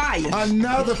you in the fire.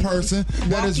 Another person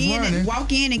that is running.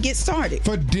 Walk in and get started.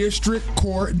 For district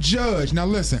court judge. Now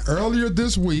listen, earlier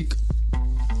this week,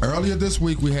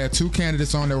 we had 2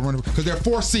 candidates on that were running, because there are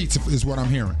 4 seats is what I'm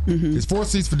hearing. It's 4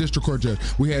 seats for district court judge.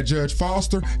 We had Judge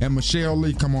Foster and Michelle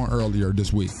Lee come on earlier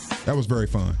this week. That was very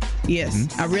fun. Yes,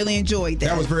 I really enjoyed that.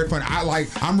 That was very fun.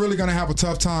 I'm really gonna have a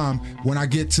tough time when I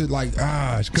get to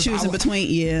choosing between.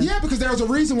 Yeah, because there's a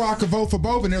reason why I could vote for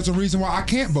both, and there's a reason why I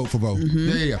can't vote for both.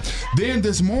 Yeah. Then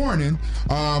this morning,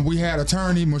 we had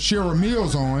attorney Mashira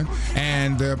Mills on,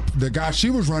 and the guy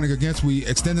she was running against, we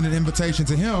extended an invitation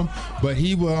to him, but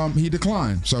he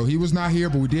declined. So he was not here,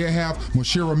 but we did have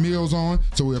Mashira Mills on,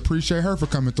 so we appreciate her for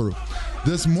coming through.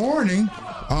 This morning,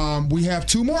 we have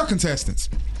 2 more contestants.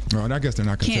 No, I guess they're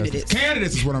not contestants.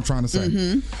 Candidates is what I'm trying to say.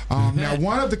 Now,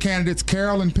 one of the candidates,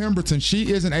 Carolyn Pemberton,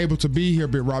 she isn't able to be here,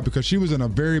 Big Rob, because she was in a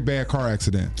very bad car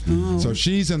accident. So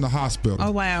she's in the hospital.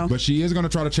 Oh, wow. But she is going to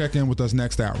try to check in with us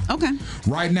next hour. Okay.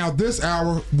 Right now, this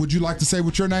hour, would you like to say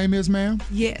what your name is, ma'am?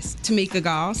 Yes, Tamika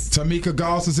Goss. Tamika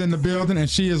Goss is in the building, and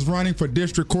she is running for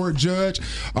district court judge.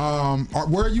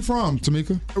 Where are you from,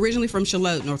 Tamika? Originally from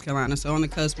Charlotte, North Carolina, so on the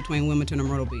coast between Wilmington and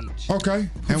Myrtle Beach. Okay.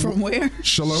 And from where?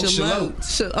 Charlotte.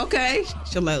 Okay.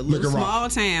 Charlotte, little small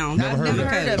town. Never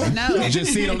heard of it. No. You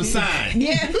just see it on the sign.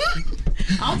 Yeah.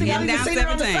 I don't think I've even seen it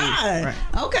on the side. Right.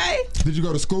 Okay. Did you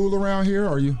go to school around here,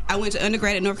 or you? I went to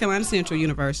undergrad at North Carolina Central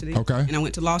University. Okay. And I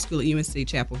went to law school at UNC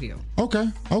Chapel Hill. Okay.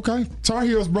 Tar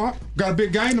Heels, Brock. Got a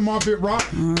big game tomorrow, Big Rock.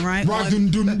 All right. Rock,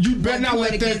 you better not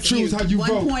let that choose how you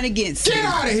vote. 1 point against you. Get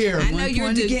out of here. I know you're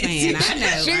a Duke fan. I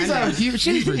know.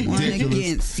 She's ridiculous. 1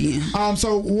 against you.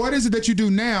 So what is it that you do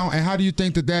now, and how do you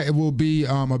think that will be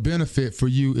a benefit for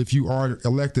you if you are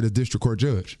elected as district court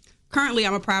judge? Currently,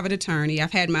 I'm a private attorney.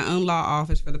 I've had my own law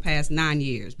office for the past 9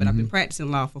 years, but I've been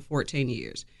practicing law for 14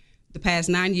 years. The past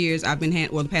 9 years,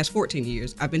 the past 14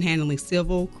 years, I've been handling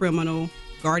civil, criminal,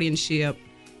 guardianship,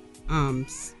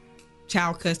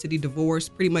 child custody, divorce,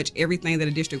 pretty much everything that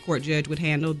a district court judge would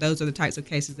handle. Those are the types of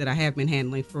cases that I have been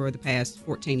handling for the past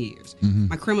 14 years.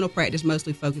 My criminal practice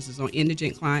mostly focuses on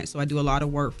indigent clients, so I do a lot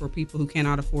of work for people who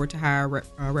cannot afford to hire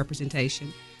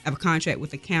representation. I have a contract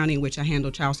with the county in which I handle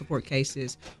child support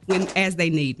cases as they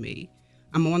need me.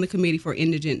 I'm on the committee for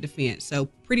indigent defense, so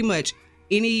pretty much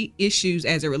any issues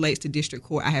as it relates to district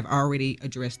court, I have already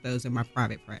addressed those in my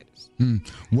private practice.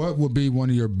 What would be one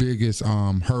of your biggest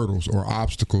hurdles or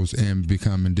obstacles in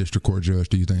becoming district court judge,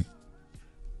 do you think?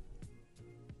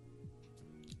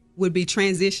 Would be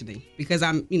transitioning, because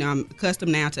I'm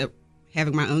accustomed now to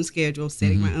having my own schedule,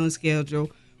 setting my own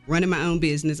schedule, running my own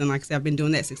business, and like I said, I've been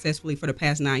doing that successfully for the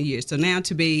past 9 years. So now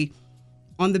to be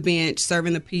on the bench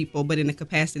serving the people, but in the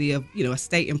capacity of a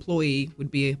state employee,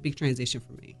 would be a big transition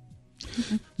for me.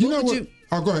 You know what?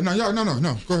 Oh, go ahead. No.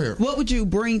 Go ahead. What would you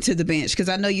bring to the bench? Because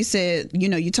I know you said,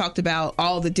 you talked about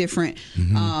all the different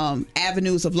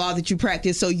avenues of law that you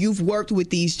practice. So you've worked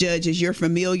with these judges. You're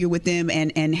familiar with them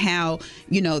and how,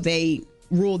 they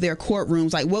rule their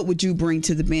courtrooms. Like, what would you bring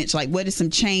to the bench? Like, what is some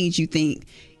change you think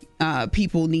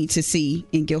people need to see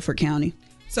in Guilford County?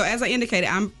 So as I indicated,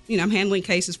 I'm handling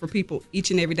cases for people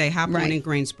each and every day, High Point and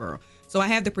Greensboro. So I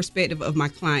have the perspective of my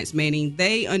clients, meaning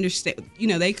they understand,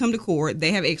 they come to court,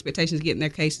 they have expectations of getting their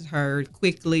cases heard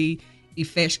quickly,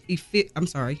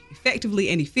 effectively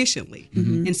and efficiently.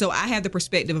 And so I have the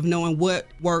perspective of knowing what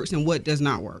works and what does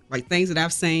not work, like things that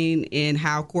I've seen in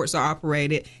how courts are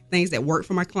operated, things that work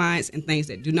for my clients and things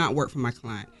that do not work for my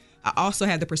client. I also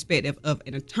have the perspective of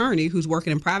an attorney who's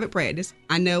working in private practice.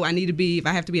 I know I need to be, if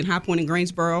I have to be in High Point and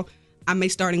Greensboro, I may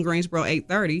start in Greensboro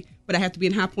 8:30, but I have to be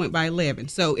in High Point by 11.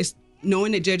 So it's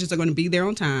knowing that judges are going to be there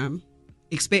on time,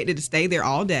 expected to stay there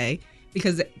all day,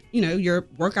 because, your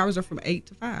work hours are from 8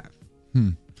 to 5.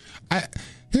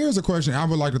 Here's a question I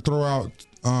would like to throw out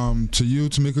to you,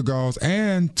 Tamika Goss,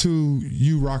 and to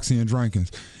you, Roxie and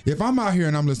Drankins. If I'm out here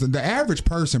and I'm listening, the average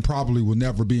person probably will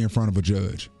never be in front of a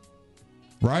judge.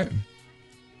 Right?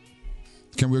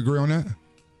 Can we agree on that?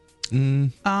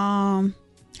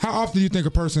 How often do you think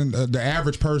a person, the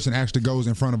average person, actually goes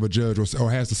in front of a judge or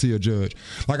has to see a judge?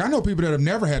 Like, I know people that have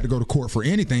never had to go to court for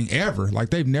anything ever. Like,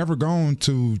 they've never gone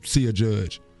to see a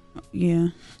judge. Yeah.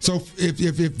 So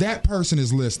if that person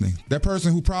is listening, that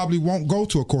person who probably won't go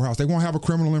to a courthouse, they won't have a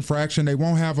criminal infraction, they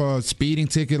won't have a speeding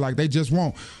ticket, like they just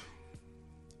won't.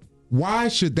 why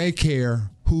should they care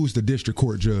who's the district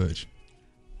court judge?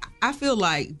 I feel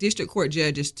like district court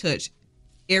judges touch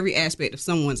every aspect of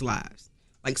someone's lives.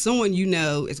 Like someone you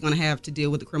know is going to have to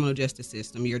deal with the criminal justice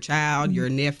system. Your child, your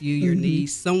nephew, your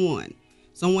niece, someone.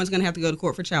 Someone's going to have to go to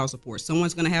court for child support.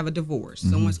 Someone's going to have a divorce.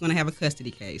 Someone's going to have a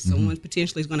custody case. Someone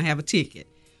potentially is going to have a ticket.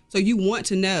 So you want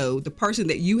to know the person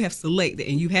that you have selected,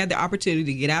 and you had the opportunity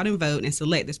to get out and vote and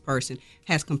select this person,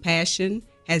 has compassion,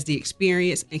 has the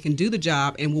experience, and can do the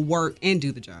job and will work and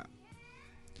do the job.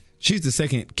 She's the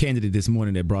second candidate this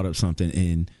morning that brought up something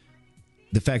in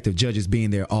the fact of judges being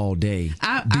there all day.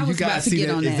 I was about to get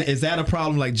on that. Is that a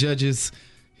problem? Like judges,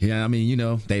 yeah, I mean, you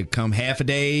know, they come half a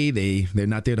day, they're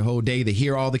not there the whole day, they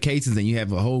hear all the cases, and you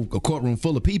have a courtroom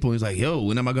full of people. It's like, yo,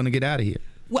 when am I going to get out of here?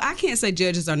 Well, I can't say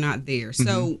judges are not there.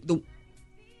 So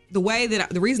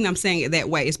the reason I'm saying it that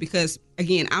way is because,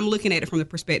 again, I'm looking at it from the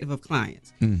perspective of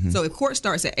clients. So if court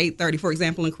starts at 8:30, for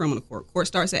example, in criminal court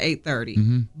starts at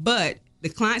 8:30, but the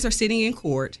clients are sitting in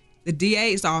court. The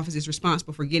DA's office is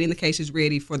responsible for getting the cases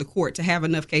ready for the court to have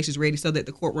enough cases ready so that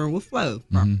the courtroom will flow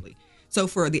properly. So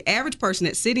for the average person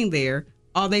that's sitting there,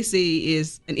 all they see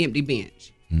is an empty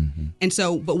bench. And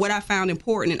so, but what I found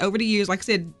important, and over the years, like I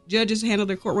said, judges handle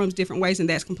their courtrooms different ways, and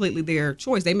that's completely their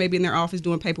choice. They may be in their office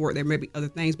doing paperwork, there may be other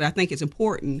things, but I think it's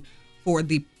important for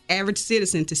the average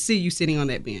citizen to see you sitting on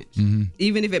that bench.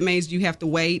 Even if it means you have to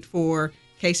wait for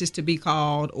cases to be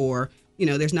called, or you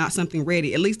know, there's not something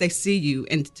ready, at least they see you,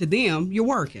 and to them, you're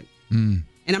working.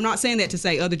 And I'm not saying that to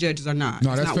say other judges are not.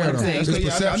 No, that's fair. It's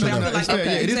perception.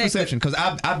 It is perception, because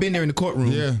I've been there in the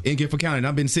courtroom in Guilford County, and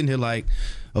I've been sitting here like,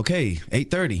 okay,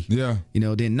 8:30. Yeah. You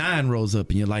know, then 9 rolls up,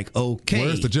 and you're like, okay.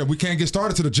 Where's the judge? We can't get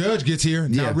started till the judge gets here.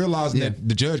 Not realizing that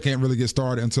the judge can't really get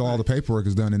started until all the paperwork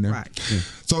is done in there. Right.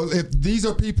 So if these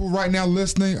are people right now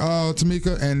listening,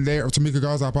 Tamika, and Tamika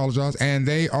Gauze, I apologize, and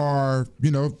they are,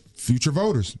 you know, future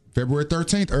voters. February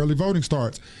 13th, early voting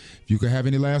starts. If you could have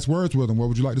any last words with them, what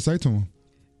would you like to say to them?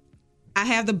 I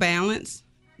have the balance,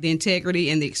 the integrity,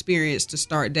 and the experience to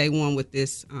start day one with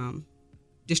this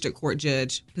district court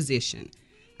judge position.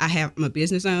 I'm a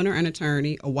business owner, an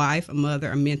attorney, a wife, a mother,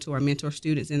 a mentor. I mentor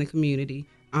students in the community,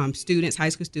 students, high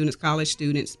school students, college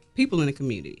students, people in the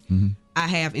community. I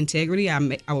have integrity. I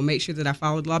will make sure that I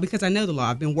follow the law because I know the law.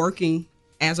 I've been working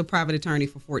as a private attorney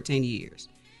for 14 years,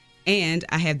 and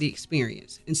I have the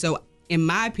experience. And so, in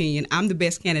my opinion, I'm the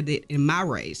best candidate in my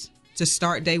race to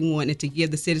start day one and to give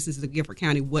the citizens of Guilford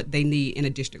County what they need in a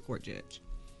district court judge.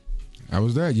 How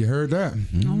was that? You heard that?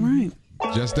 All right.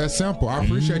 Just that simple. I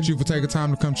appreciate you for taking time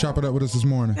to come chop it up with us this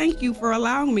morning. Thank you for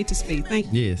allowing me to speak.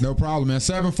 Thank you. Yes. No problem, man.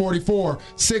 7:44,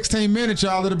 16 minutes,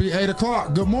 y'all. It'll be 8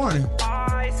 o'clock. Good morning.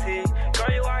 I see.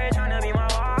 Girl, you are trying to be my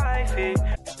wifey.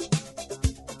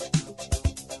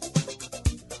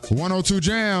 102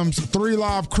 Jams, 3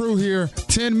 Live Crew here,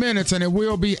 10 minutes, and it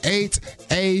will be 8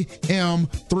 a.m.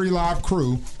 3 Live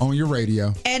Crew on your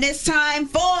radio. And it's time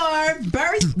for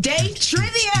birthday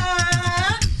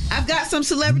trivia. I've got some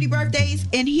celebrity birthdays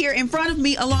in here in front of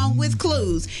me along with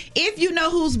clues. If you know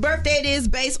whose birthday it is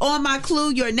based on my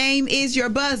clue, your name is your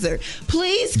buzzer.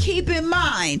 Please keep in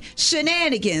mind,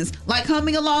 shenanigans like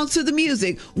humming along to the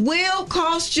music will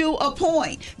cost you a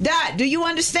point. Dot, do you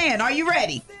understand? Are you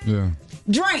ready? Yeah.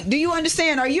 Drink, do you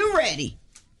understand? Are you ready?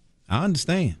 I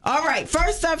understand. All right,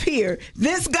 first up here,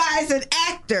 this guy's an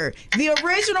actor, the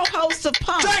original host of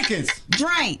Pump. Jenkins.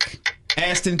 Drink.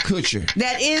 Ashton Kutcher.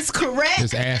 That is correct.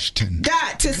 It's Ashton.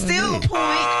 Dot, to steal a point,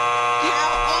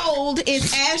 how old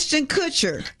is Ashton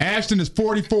Kutcher? Ashton is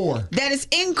 44. That is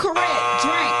incorrect.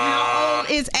 Drink, how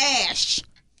old is Ash?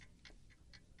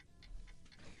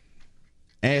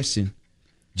 Ashton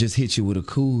just hit you with a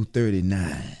cool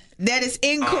 39. That is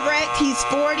incorrect. He's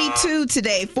 42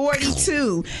 today.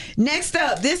 42. Next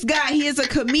up, this guy, he is a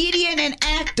comedian and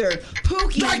actor.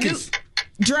 Pookie.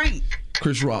 Drink.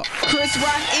 Chris Rock. Chris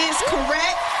Rock is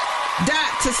correct.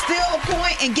 Dot, to steal a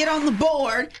point and get on the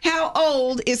board, how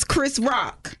old is Chris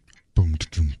Rock? Boom,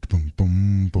 boom, boom,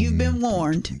 boom, boom. You've been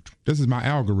warned. This is my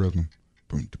algorithm.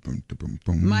 Boom, boom, boom,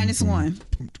 boom, -1.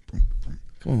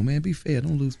 Come on, man. Be fair.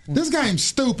 Don't lose points. This game's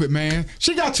stupid, man.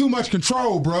 She got too much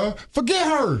control, bruh. Forget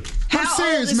her. How I'm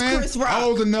serious, old is man. Chris Rock?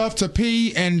 Old enough to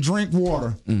pee and drink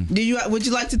water. Would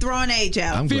you like to throw an age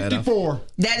out? I'm glad 54.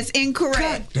 That is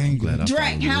incorrect. Dang, glad I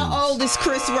Drink, how old is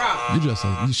Chris Rock?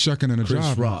 You shucking in a Chris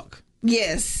job. Rock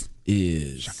Yes.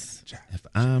 is. If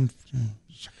I'm.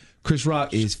 Chris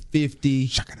Rock is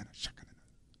 50.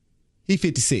 He's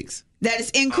 56. That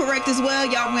is incorrect as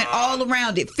well. Y'all went all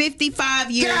around it. 55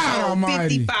 years God old.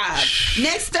 almighty. 55.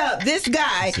 Next up, this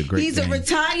guy. He's a name.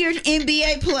 retired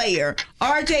NBA player.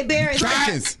 RJ Barrett.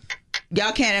 Jenkins.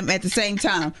 Y'all can't at the same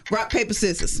time. Rock, paper,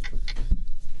 scissors.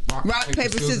 Rock,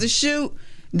 paper, scissors, shoot.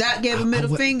 Dot gave a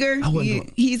middle finger.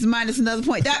 He's minus another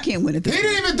point. Dot can't win it. He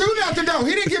didn't even do nothing, though.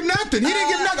 He didn't give nothing.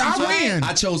 I win.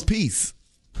 I chose peace.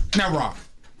 Now, Rock.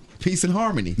 Peace and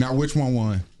harmony. Now, which one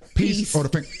won? Peace or the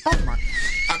finger? Oh, my.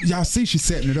 Y'all see she's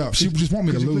setting it up. She just want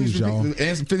me to lose, y'all.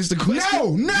 Finish the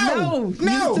question. No.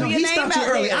 He stopped you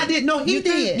early. I didn't know he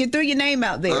did. You threw your name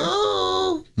out there.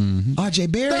 Oh.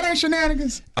 RJ Barrett. That ain't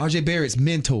shenanigans. RJ Barrett's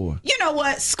mentor. You know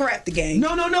what? Scrap the game.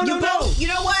 No. You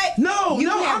know what? No,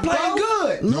 I'm playing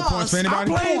good. No points for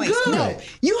anybody? I'm playing good. No,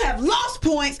 you have lost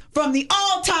points from the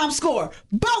all-time score.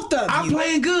 Both of you. I'm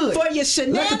playing good. For your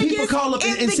shenanigans. Let the people call up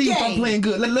and see if I'm playing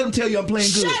good. Let them tell you I'm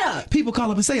playing good. Shut up. People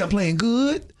call up and say I'm playing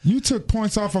good. You took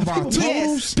points off of our totals?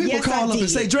 Yes. People Yes, call I up and did.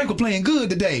 say Drake was playing good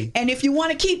today. And if you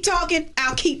want to keep talking,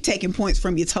 I'll keep taking points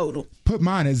from your total. Put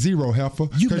mine at 0, heifer,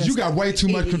 because you got way too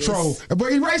much control.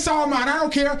 But erase all mine. I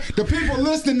don't care. The people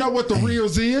listening know what the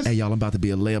reals is. Hey, y'all, I'm about to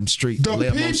be a Lamb Street. The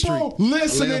people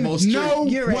listening know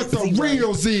what the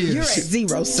reals is. You're at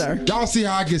 0, sir. Y'all see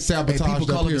how I get sabotaged people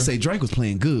call up up here. and say Drake was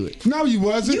playing good. No, you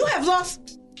wasn't. You have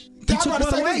lost. I was about to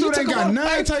say, this dude ain't got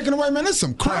nothing taken away, man. This is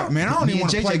some crap, man. I don't even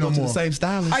want to play no more. The same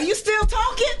stylist. Are you still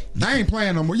talking? I ain't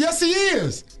playing no more. Yes, he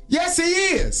is. Yes, he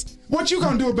is. What you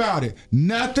gonna do about it?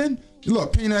 Nothing.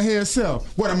 Look, peanut head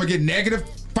self. What, I'm gonna get negative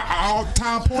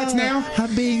all-time points now?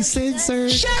 I'm being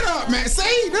censored. Shut up, man.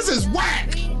 See? This is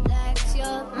whack.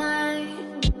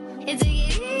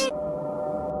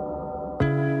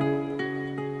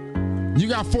 You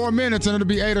got 4 minutes and it'll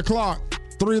be 8 o'clock.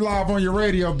 3 live on your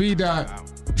radio. B.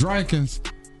 Drankins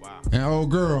and old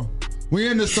girl. We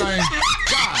in the same.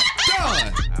 God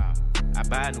done. I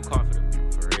buy a new car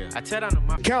for real. I tell them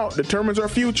my Count determines our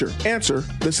future. Answer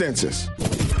the census.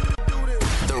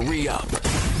 The re-up.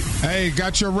 Hey,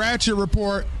 got your Ratchet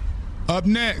Report up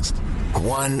next.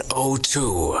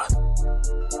 102.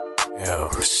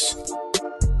 Yes.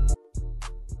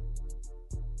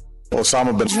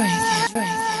 Osama bin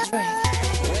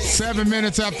 7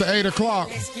 minutes after 8 o'clock.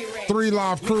 3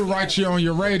 live crew right here on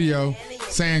your radio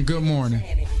saying good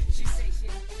morning.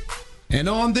 And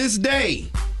on this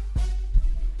day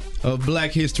of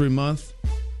Black History Month,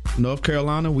 North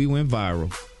Carolina, we went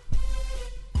viral.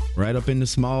 Right up in the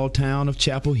small town of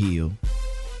Chapel Hill,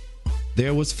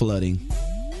 there was flooding.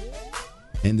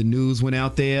 And the news went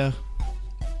out there,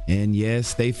 and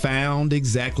yes, they found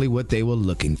exactly what they were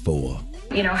looking for.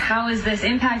 You know, how is this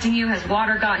impacting you? Has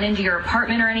water gotten into your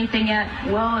apartment or anything yet?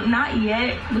 Well, not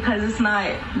yet, because it's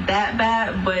not that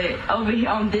bad, but over here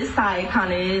on this side it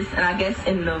kind of is, and I guess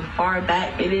in the far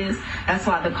back it is. That's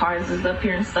why the cars is up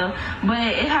here and stuff. But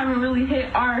it haven't really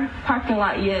hit our parking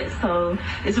lot yet, so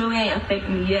it really ain't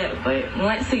affecting me yet. But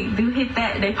once it do hit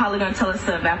that, they probably gonna tell us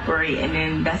to evaporate, and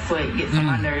then that's what gets on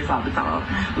my nerves all the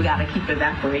time. We gotta keep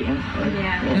evaporating.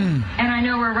 And I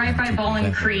know we're right by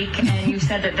Bowling Creek, and you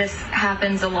said that this happens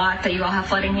a lot, that you all have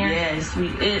flooding here? Yes.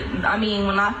 I mean,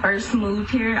 when I first moved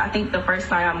here, I think the first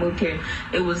time I moved here,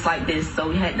 it was like this, so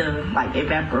we had to like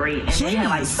evaporate, and we had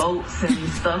like boats and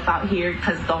stuff out here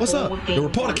because the whole thing. The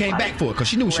reporter came back for it because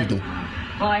she knew what she was doing.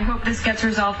 Well, I hope this gets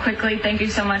resolved quickly. Thank you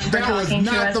so much for talking to us. That was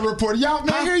not the reporter. Y'all,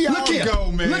 man, here y'all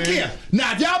go, man. Look here.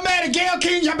 Now, if y'all mad at Gail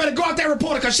King, y'all better go out that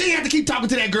reporter because she ain't have to keep talking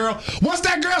to that girl. Once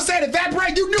that girl said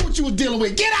evaporate, you knew what you was dealing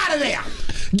with. Get out of there.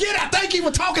 Get out. Thank you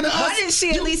for talking to us. Why didn't she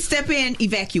at least step in,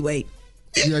 evacuate?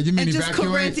 Yeah, you mean and just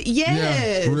evacuate? Correct,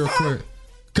 yes. Yeah, real quick.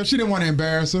 Because she didn't want to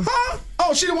embarrass her. Huh?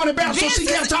 Oh, she didn't want to embarrass her, so she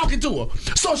kept talking to her.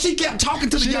 So she kept talking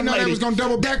to the young lady. She didn't know they was going to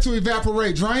double back to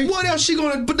evaporate, right? What else she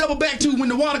going to double back to when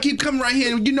the water keep coming right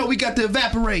here? You know we got to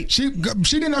evaporate. She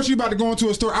didn't know she was about to go into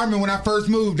a store. I remember when I first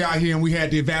moved out here and we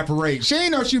had to evaporate. She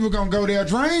didn't know she was going to go there,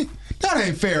 drink. That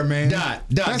ain't fair, man.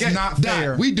 That's not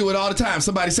fair. We do it all the time.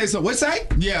 Somebody say something. What say?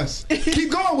 Yes.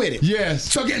 Keep going with it. Yes.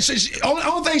 So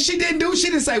only thing she didn't do, she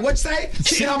didn't say what say.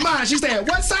 In her mind, she said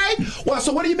what say. Well,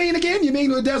 so what do you mean again? You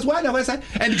mean does what? No, what say?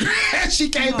 And she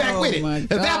came back with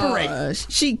it. Evaporate.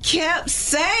 She kept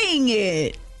saying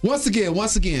it. Once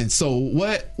again. So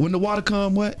what? When the water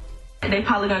come, what? They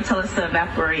probably gonna tell us to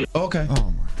evaporate. Okay. Oh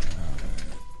my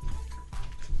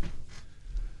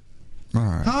God.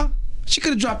 All right. Huh? She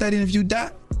could have dropped that interview,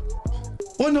 Dot.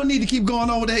 Wasn't no need to keep going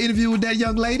on with that interview with that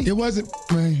young lady. It wasn't.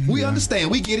 Man, we understand.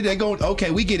 We get it. They're going,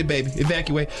 okay, we get it, baby.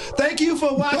 Evacuate. Thank you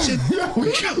for watching.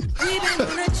 We've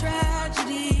been a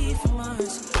tragedy for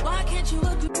months. Why can't you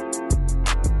look?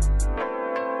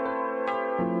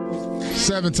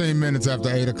 17 minutes after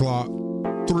 8 o'clock.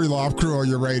 3 live crew on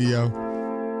your radio.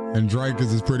 And Drake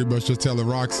is pretty much just telling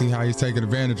Roxie how he's taking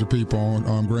advantage of people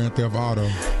on Grand Theft Auto.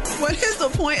 What is the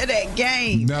point of that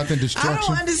game? Nothing. Destruction. I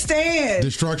don't understand.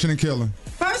 Destruction and killing.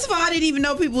 First of all, I didn't even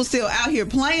know people were still out here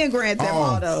playing Grand Theft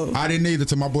Auto. I didn't either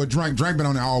till my boy Drake been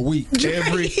on it all week. No.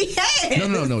 The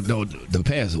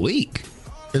past week.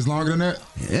 It's longer than that?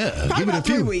 Yeah. Probably Give it a about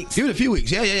few 3 weeks. Give it a few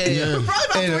weeks. Yeah.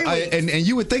 Probably about 3 weeks. And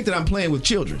you would think that I'm playing with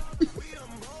children.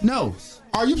 No.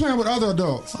 Are you playing with other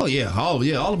adults? Oh yeah.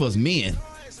 All of us men.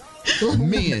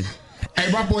 Men.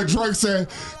 Hey, my boy Drake said,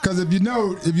 because if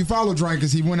you follow Drake,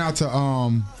 because he went out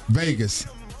to Vegas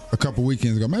a couple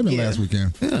weekends ago, maybe last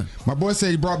weekend. Yeah. My boy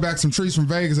said he brought back some trees from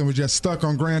Vegas and was just stuck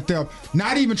on Grand Theft.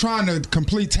 Not even trying to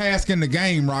complete task in the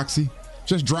game, Roxie.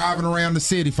 Just driving around the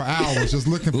city for hours, just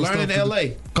looking for learning stuff.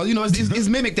 L.A. Because, it's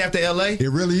mimicked after L.A. It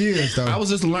really is, though. I was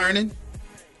just learning.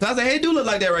 So I was like, hey, it do look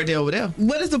like that right there over there.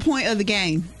 What is the point of the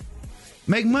game?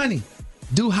 Make money.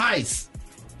 Do heists.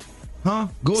 Huh?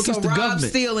 Go against the rob, government.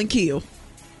 Steal, and kill.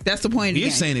 That's the point of the game.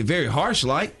 You're saying it very harsh,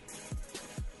 like.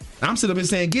 I'm sitting up here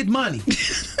saying, get money.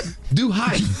 Do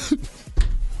heists.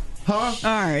 Huh? All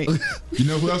right. You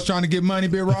know who else trying to get money,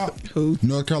 Big Rock? Who?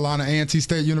 North Carolina A&T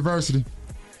State University.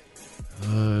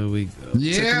 We go.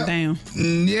 Yeah. Down.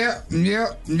 Yeah.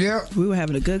 We were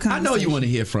having a good conversation. I know you want to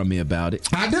hear from me about it.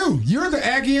 I do. You're the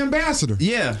Aggie ambassador.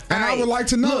 Yeah. And I would like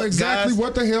to know exactly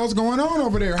what the hell's going on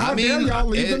over there. How dare y'all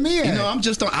leave the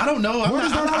MEAC? I don't know.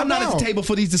 I'm not at the table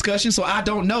for these discussions, so I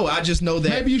don't know. I just know that.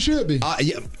 Maybe you should be. Maybe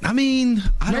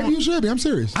you should be. I'm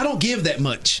serious. I don't give that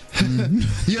much.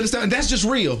 You understand? That's just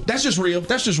real. That's just real.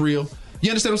 You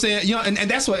understand what I'm saying?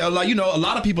 And that's what a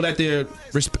lot of people at their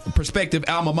prospective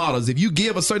alma maters. If you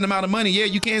give a certain amount of money,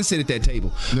 you can sit at that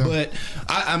table. Yeah. But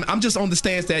I'm just on the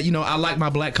stance that I like my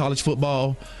black college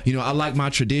football. I like my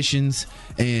traditions,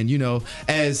 and y'all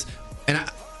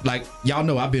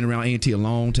know I've been around A&T a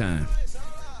long time,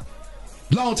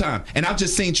 and I've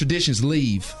just seen traditions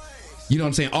leave. You know what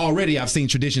I'm saying? Already I've seen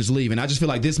traditions leave, and I just feel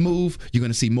like this move, you're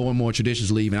going to see more and more traditions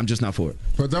leave, and I'm just not for it.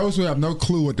 For those who have no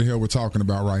clue what the hell we're talking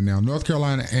about right now, North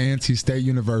Carolina A&T State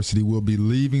University will be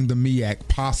leaving the MEAC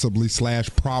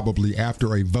possibly/probably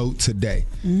after a vote today.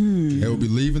 They will be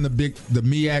leaving the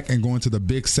MEAC and going to the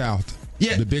Big South.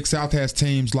 Yeah. The Big South has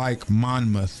teams like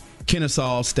Monmouth,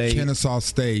 Kennesaw State, and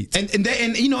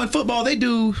in football they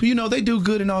do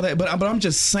good and all that. But I'm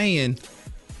just saying.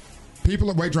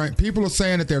 People are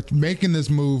saying that they're making this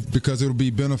move because it'll be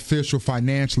beneficial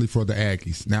financially for the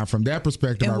Aggies. Now, from that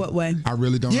perspective, in what way? I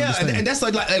really don't understand. And that's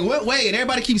like what way? And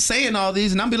everybody keeps saying all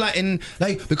these, and I'm be like,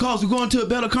 because we're going to a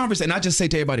better conference, and I just say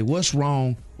to everybody, what's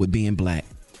wrong with being black?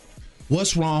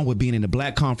 What's wrong with being in the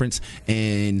black conference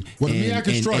and the MEAC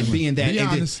is struggling. And being that? Be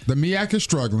honest, the MEAC is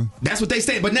struggling. That's what they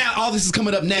say. But now all this is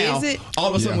coming up now. Is it? All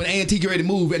of a sudden when A&T get ready to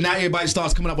move, and now everybody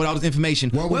starts coming up with all this information.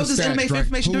 Where was this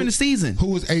information during the season? Who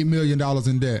was $8 million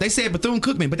in debt? They said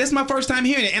Bethune-Cookman, but that's my first time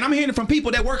hearing it, and I'm hearing it from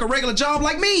people that work a regular job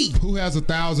like me. Who has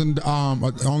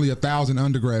only 1,000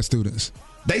 undergrad students?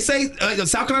 They say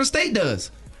South Carolina State does.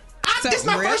 This is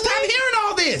my first time hearing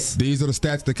all this. These are the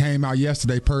stats that came out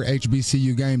yesterday per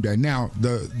HBCU game day. Now,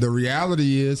 the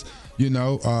reality is,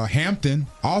 Hampton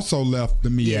also left the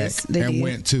MEAC and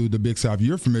went to the Big South.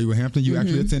 You're familiar with Hampton. You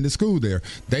actually attended school there.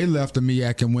 They left the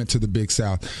MEAC and went to the Big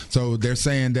South. So they're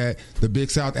saying that the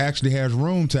Big South actually has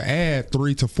room to add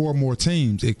 3 to 4 more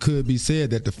teams. It could be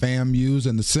said that the FAMUs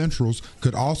and the Centrals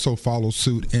could also follow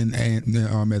suit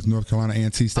as North Carolina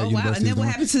A&T State University. Wow. And then what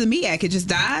happens to the MEAC? It just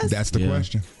dies? That's the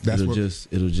question.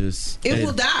 It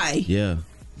will die. Yeah.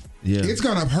 It's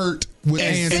gonna hurt with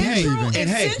A&T leaving.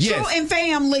 Central and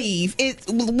FAM leave.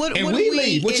 What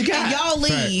leave. What you got? And y'all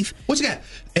leave. What you got?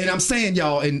 And I'm saying,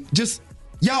 y'all, and just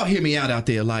y'all hear me out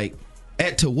there. Like,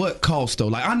 to what cost though?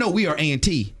 Like, I know we are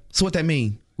A&T. So what that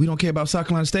mean? We don't care about South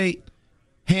Carolina State,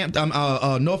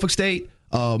 Norfolk State,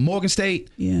 Morgan State,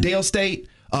 Dale State,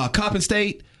 Coppin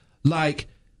State. Like,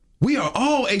 we are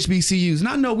all HBCUs, and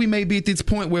I know we may be at this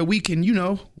point where we can,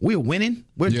 we're winning,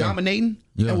 we're dominating,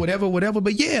 and whatever.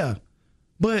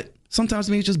 But sometimes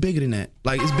to me, it's just bigger than that.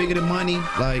 Like, it's bigger than money.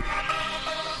 Like,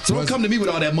 so don't come to me with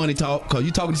all that money talk, because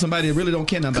you're talking to somebody that really don't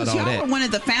care nothing about all that. Because y'all were one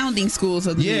of the founding schools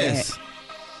of the MEAC.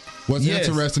 What's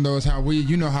interesting though is how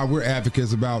how we're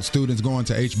advocates about students going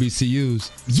to HBCUs.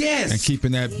 Yes. And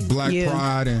keeping that black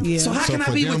pride. And so how can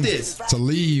I be with this? To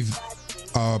leave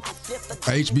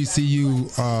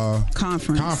HBCU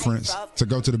conference to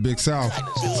go to the Big South.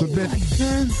 It's a bit.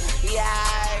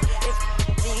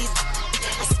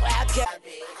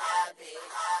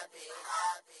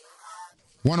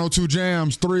 102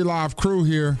 Jams, 3 Live crew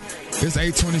here. It's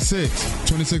 8:26,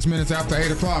 26 minutes after 8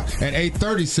 o'clock. At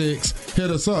 8:36, hit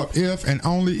us up if and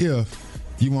only if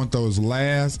you want those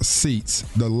last seats,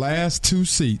 the last 2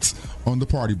 seats on the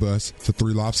party bus to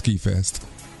 3 Live Ski Fest.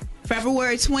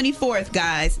 February 24th,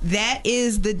 guys. That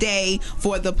is the day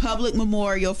for the public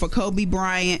memorial for Kobe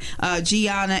Bryant,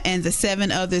 Gianna, and the 7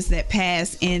 others that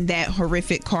passed in that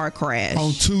horrific car crash.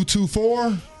 On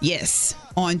 2/24? Yes,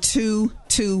 on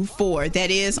 2/24.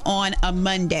 That is on a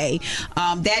Monday.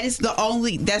 That's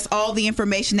all the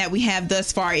information that we have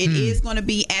thus far. It is going to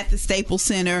be at the Staples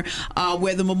Center,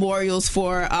 where the memorials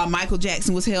for Michael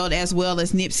Jackson was held, as well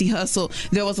as Nipsey Hussle.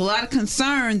 There was a lot of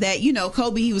concern that,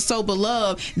 Kobe, he was so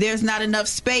beloved, there's not enough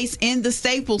space in the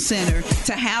Staples Center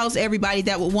to house everybody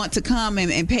that would want to come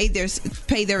and pay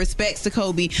their respects to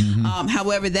Kobe.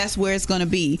 However, that's where it's going to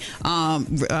be.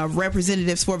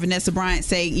 Representatives for Vanessa Bryant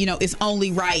say, it's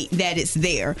only right that it's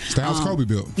there. It's the house Kobe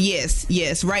built.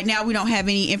 Yes. Right now, we don't have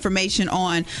any information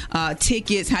on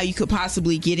tickets, how you could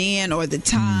possibly get in, or the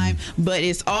time. But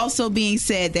it's also being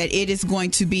said that it is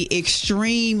going to be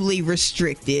extremely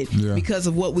restricted because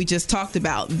of what we just talked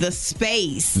about, the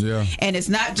space. Yeah. And it's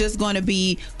not just going to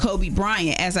be Kobe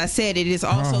Bryant. As I said, it is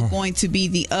also going to be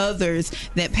the others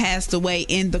that passed away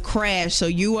in the crash. So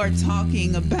you are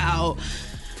talking about,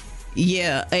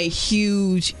 a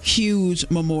huge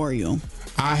memorial.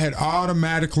 I had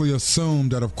automatically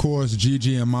assumed that, of course,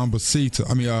 Gigi and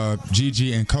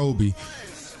Gigi and Kobe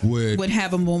would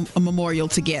have a memorial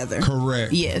together.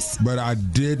 Correct. Yes. But I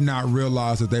did not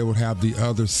realize that they would have the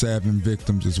other 7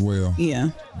 victims as well.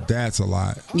 Yeah. That's a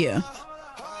lot. Yeah.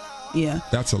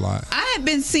 That's a lot. I have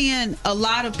been seeing a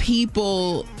lot of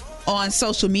people on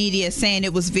social media saying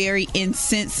it was very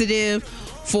insensitive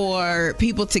for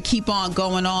people to keep on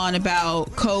going on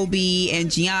about Kobe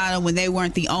and Gianna when they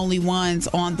weren't the only ones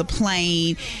on the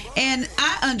plane. And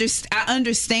I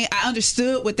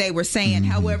understood what they were saying.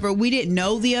 However, we didn't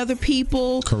know the other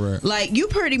people. Correct. Like, you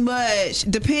pretty much,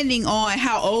 depending on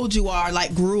how old you are,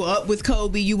 like, grew up with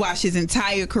Kobe, you watched his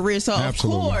entire career. So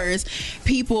Absolutely. Of course,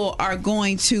 people are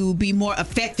going to be more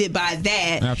affected by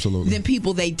that Absolutely. than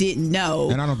people they didn't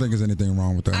know. And I don't think there's anything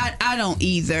wrong with that. I don't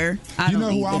either.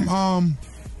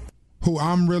 Who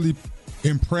I'm really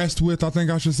impressed with, I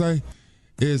think I should say,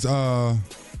 is I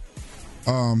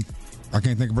can't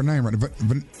think of her name right now,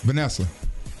 Vanessa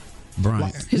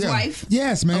Bryant. His wife?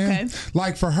 Yes, man. Okay.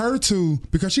 Like, for her to,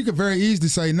 because she could very easily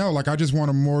say no, like, I just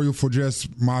want a memorial for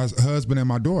just my husband and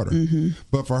my daughter.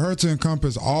 But for her to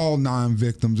encompass all 9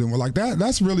 victims, and like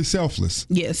that's really selfless.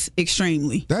 Yes,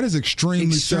 extremely. That is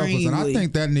extremely selfless, and I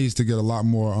think that needs to get a lot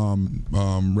more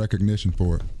recognition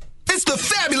for it. It's the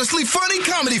Fabulously Funny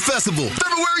Comedy Festival,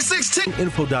 February 16th.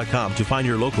 Info.com to find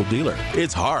your local dealer.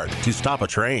 It's hard to stop a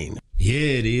train.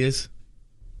 Yeah, it is.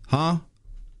 Huh?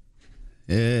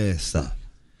 Yes.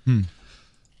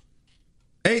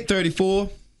 8:34.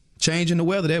 Changing the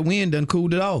weather. That wind done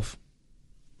cooled it off.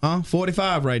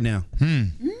 45 right now.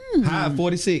 High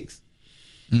 46.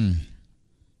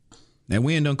 That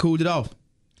wind done cooled it off.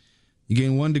 You're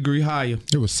getting 1 degree higher.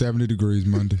 It was 70 degrees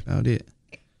Monday. Out it.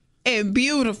 And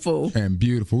beautiful.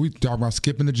 We talk about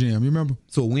skipping the gym. You remember?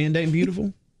 So wind ain't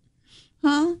beautiful?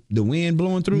 Huh? The wind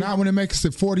blowing through? Not when it makes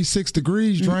it 46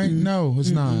 degrees, Drake. No,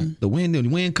 it's not. The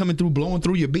wind coming through, blowing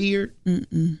through your beard?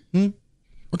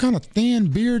 What kind of thin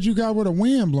beard you got with a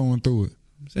wind blowing through it?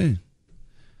 I'm saying.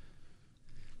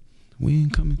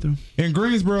 Wind coming through. In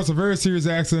Greensboro, it's a very serious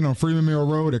accident on Freeman Mill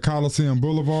Road at Coliseum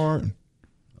Boulevard,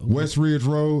 West Ridge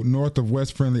Road, north of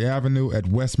West Friendly Avenue at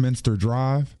Westminster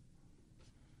Drive,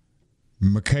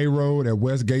 McKay Road at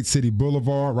Westgate City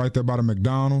Boulevard, right there by the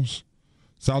McDonald's,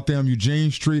 South Elm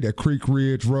Eugene Street at Creek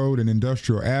Ridge Road and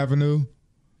Industrial Avenue.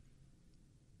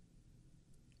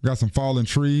 Got some fallen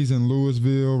trees in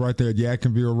Louisville, right there at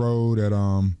Yadkinville Road at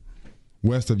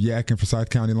west of Yadkin, Forsyth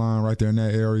County line, right there in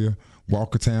that area.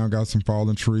 Walkertown got some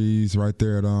fallen trees right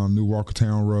there at New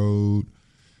Walkertown Road.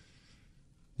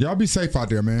 Y'all be safe out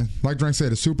there, man. Like Drake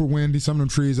said, it's super windy. Some of them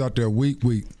trees out there weak.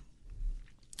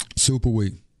 Super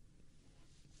weak.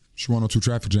 It's 102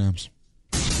 traffic jams.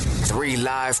 3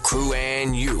 live crew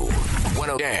and you.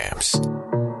 10 jams.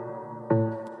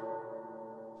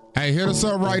 Hey, hit us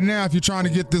up right now if you're trying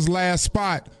to get this last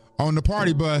spot on the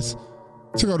party bus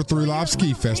to go to 3 Live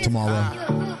Ski Fest tomorrow.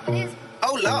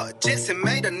 Oh Lord, Jetson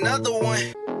made another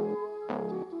one.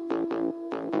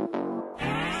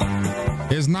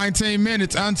 It's 19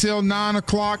 minutes until 9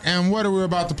 o'clock, and what are we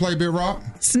about to play, Big Rock?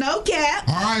 Snowcap.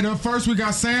 All right, up first we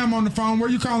got Sam on the phone. Where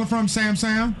you calling from, Sam?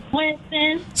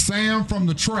 Winston. Sam from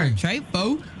the Trey.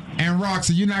 Folk. And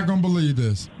Roxie, you're not going to believe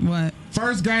this. What?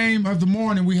 First game of the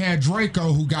morning, we had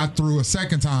Draco, who got through a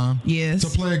second time to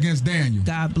play against Daniel.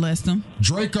 God bless him.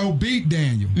 Draco beat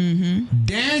Daniel.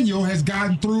 Daniel has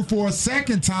gotten through for a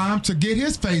second time to get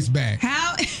his face back.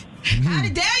 How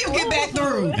did Daniel get back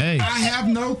through? Hey. I have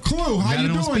no clue. How you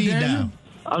doing, Daniel?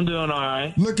 I'm doing all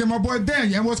right. Look at my boy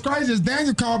Daniel. And what's crazy is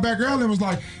Daniel called back earlier and was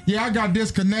like, yeah, I got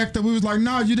disconnected. We was like,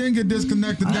 no, you didn't get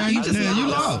disconnected, Daniel. You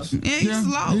lost. Yeah, you just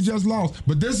lost. You just lost.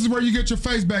 But this is where you get your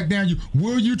face back, Daniel.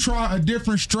 Will you try a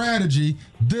different strategy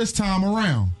this time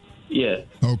around? Yeah.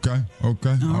 Okay. All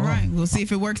right. We'll see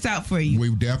if it works out for you.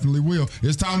 We definitely will.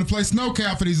 It's time to play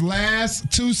Snowcat for these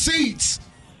last 2 seats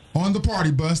on the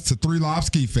party bus to 3 Live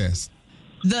Ski Fest.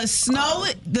 The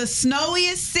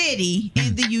snowiest city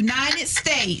in the United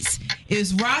States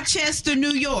is Rochester,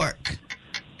 New York.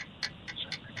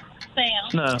 Sam.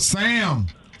 No.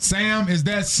 Sam, is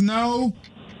that snow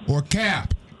or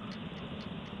cap?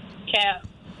 Cap.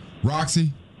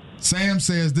 Roxie? Sam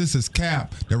says this is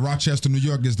cap, that Rochester, New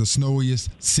York is the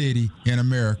snowiest city in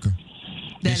America.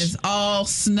 That is all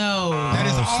snow. That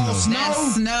is all snow?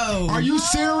 That's snow. Are you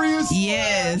serious?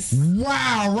 Yes.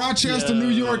 Wow, Rochester, New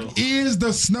York is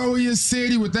the snowiest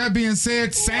city. With that being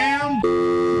said, Sam,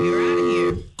 you're out of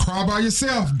here. Cry by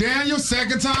yourself. Daniel,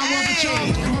 second time was the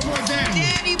charm. Come on, boy, Daniel.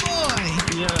 Daddy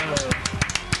boy. Yeah.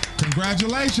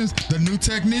 Congratulations. The new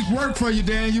technique worked for you,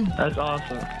 Daniel. That's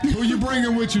awesome. Who you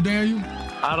bringing with you, Daniel?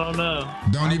 I don't know.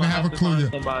 Don't even have a clue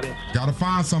yet. Gotta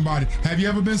find somebody. Have you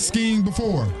ever been skiing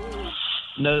before?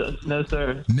 No,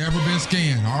 sir. Never been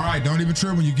skiing. All right, don't even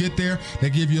trip. When you get there,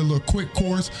 they give you a little quick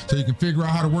course so you can figure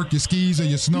out how to work your skis or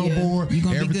your snowboard.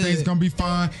 Everything's gonna be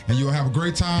fine, and you'll have a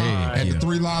great time at the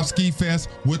 3 Live Ski Fest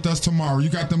with us tomorrow. You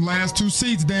got them last 2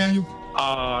 seats, Daniel.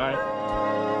 All right.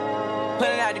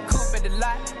 Pulling out the coupe at the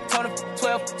lot, told him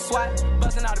 12 SWAT,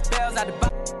 busting all the bells out the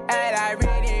box. And I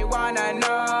really wanna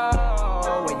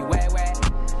know where you at.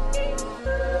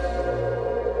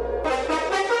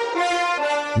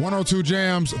 102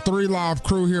 Jams, 3 Live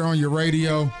crew here on your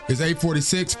radio. It's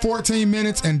 8:46, 14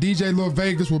 minutes, and DJ Lil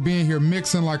Vegas will be in here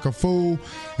mixing like a fool.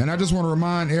 And I just want to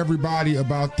remind everybody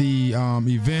about the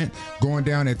event going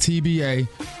down at TBA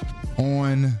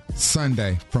on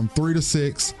Sunday from 3 to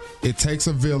 6. It Takes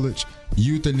a Village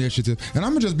Youth Initiative. And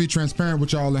I'm going to just be transparent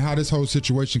with y'all and how this whole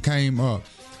situation came up.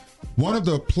 One of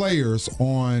the players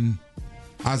on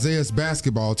Isaiah's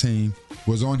basketball team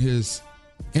was on his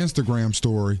Instagram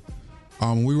story.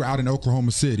 We were out in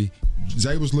Oklahoma City.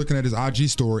 Zay was looking at his IG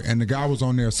story, and the guy was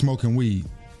on there smoking weed.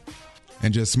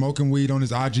 And just smoking weed on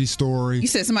his IG story. You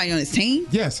said somebody on his team?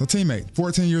 Yes, a teammate,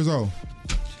 14 years old.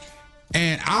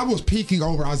 And I was peeking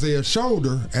over Isaiah's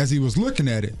shoulder as he was looking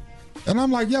at it. And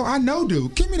I'm like, yo, I know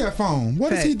dude. Give me that phone.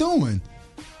 What is he doing?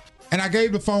 And I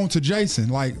gave the phone to Jason.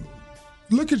 Like,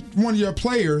 look at one of your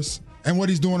players and what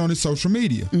he's doing on his social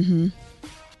media. Mm-hmm.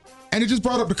 And it just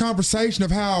brought up the conversation of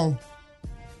how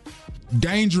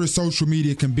dangerous social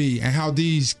media can be and how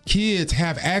these kids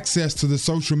have access to the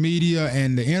social media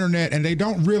and the internet, and they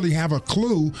don't really have a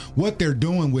clue what they're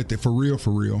doing with it for real.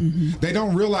 Mm-hmm. They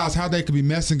don't realize how they could be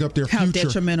messing up their future. How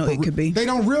detrimental it could be. They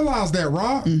don't realize that,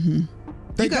 Rob. Mm-hmm.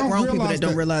 They you got grown people that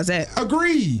don't realize that.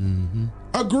 Agreed. Mm-hmm.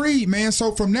 Agreed, man.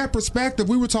 So from that perspective,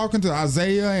 we were talking to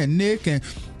Isaiah and Nick, and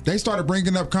they started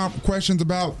bringing up questions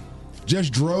about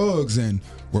just drugs and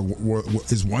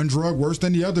is one drug worse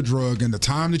than the other drug, and the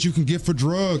time that you can get for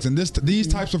drugs, and these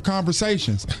types of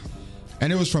conversations.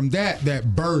 And it was from that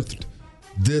birthed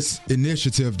this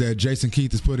initiative that Jason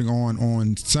Keith is putting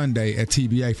on Sunday at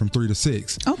TBA from 3 to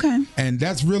 6. Okay. And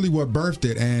that's really what birthed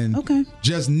it. And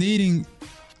just needing,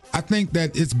 I think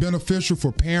that it's beneficial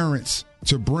for parents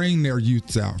to bring their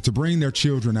youths out, to bring their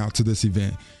children out to this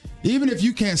event. Even if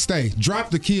you can't stay,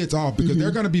 drop the kids off, because there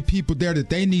are going to be people there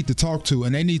that they need to talk to,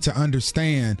 and they need to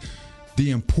understand the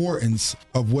importance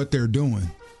of what they're doing.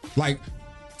 Like,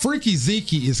 Freaky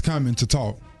Zeke is coming to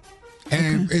talk.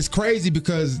 And it's crazy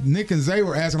because Nick and Zay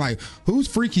were asking, like, who's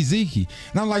Freaky Zeke?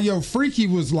 And I'm like, yo, Freaky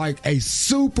was like a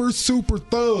super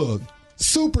thug.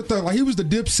 Super thug, like he was the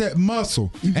Dipset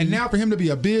muscle. And now for him to be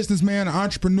a businessman, an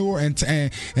entrepreneur,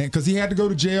 and because he had to go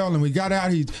to jail, and we got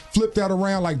out, he flipped that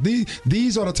around. Like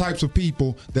these are the types of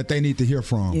people that they need to hear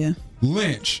from. Yeah.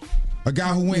 Lynch, a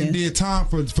guy who went and did time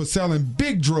for selling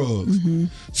big drugs.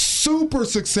 Super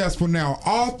successful now.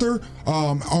 Author,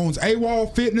 owns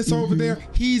AWOL Fitness over there.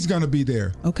 He's gonna be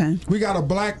there. Okay. We got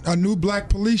a new black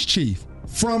police chief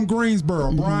from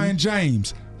Greensboro, Brian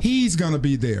James. He's going to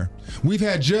be there. We've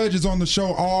had judges on the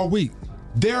show all week.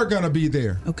 They're going to be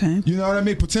there. Okay. You know what I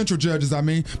mean? Potential judges, I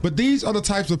mean. But these are the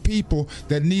types of people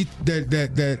that need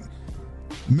that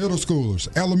middle schoolers,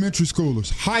 elementary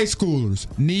schoolers, high schoolers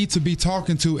need to be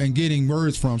talking to and getting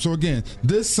words from. So again,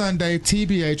 this Sunday,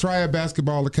 TBA, Triad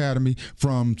Basketball Academy,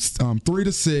 from 3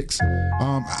 to 6.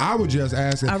 I would just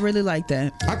ask. I really like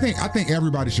that. I think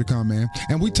everybody should come, man.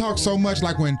 And we talk so much,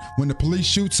 like when the police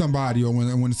shoot somebody, or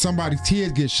when somebody's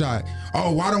kid gets shot.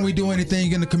 Oh, why don't we do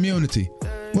anything in the community?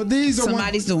 Well, these are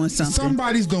somebody's doing something.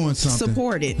 Somebody's doing something.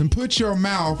 Support it. And put your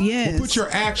mouth, put your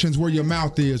actions where your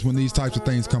mouth is when these types of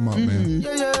things come up, man.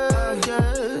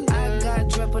 I got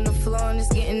drip on the floor and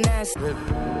it's getting nasty.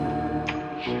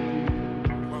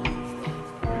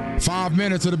 5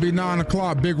 minutes, it'll be 9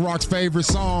 o'clock. Big Rock's favorite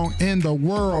song in the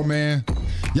world, man.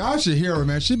 Y'all should hear her,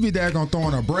 man. She be there gonna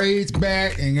throwing her braids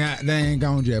back and they ain't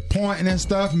gonna just pointing and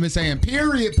stuff and be saying,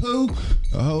 period, poo.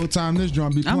 The whole time this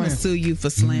joint be playing. I'm gonna sue you for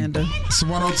slander. It's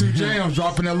 102 Jams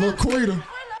dropping that little Quita.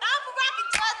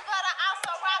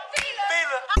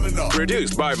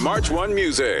 Produced by March 1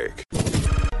 Music.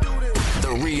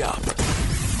 The Re-Up.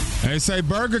 They say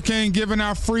Burger King giving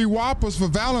out free Whoppers for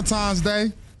Valentine's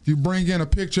Day if you bring in a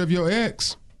picture of your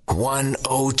ex.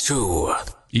 102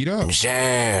 Eat up.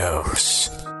 Jams.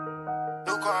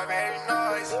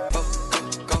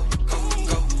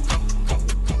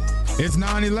 It's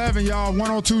 9/11, y'all.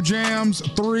 102 Jams,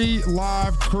 3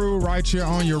 live crew right here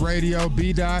on your radio.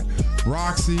 B-Dot,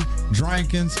 Roxie,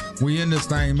 Drankins. We in this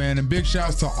thing, man. And big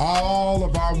shouts to all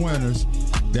of our winners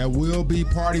that will be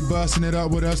party busting it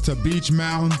up with us to Beach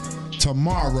Mountain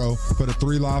tomorrow for the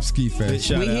 3 Live Ski Fest.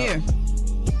 We here.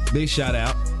 Big shout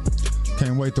out.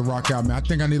 Can't wait to rock out, man. I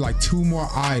think I need like 2 more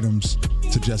items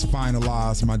to just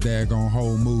finalize my daggone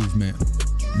whole movement.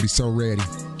 Be so ready.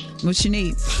 What you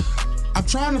need? I'm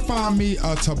trying to find me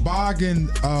a toboggan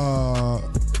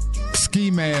ski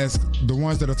mask, the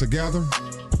ones that are together.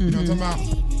 You know what I'm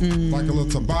talking about? Like a little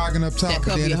toboggan up top. That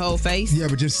cover your whole face? Yeah,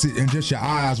 but just your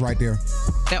eyes right there.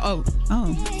 Oh,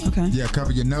 okay. Yeah,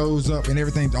 cover your nose up and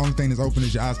everything. The only thing that's open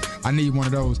is your eyes. I need one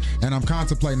of those. And I'm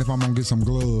contemplating if I'm going to get some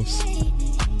gloves.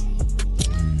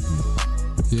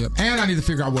 Yep. And I need to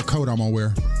figure out what coat I'm going to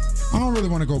wear. I don't really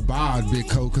want to go buy a big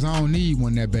coat because I don't need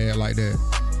one that bad like that.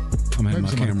 I'm having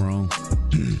my camera on.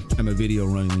 I'm a video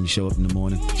running when you show up in the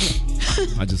morning.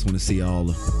 I just want to see all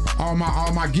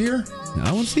my gear.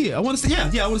 I want to see it. I want to see. Yeah.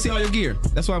 I want to see all your gear.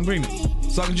 That's why I'm bringing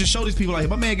it, so I can just show these people like,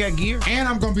 my man got gear. And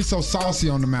I'm gonna be so saucy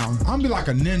on the mountain. I'm gonna be like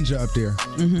a ninja up there.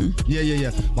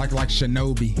 Yeah. Like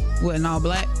Shinobi. What, in all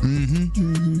black?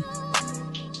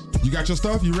 You got your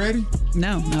stuff? You ready?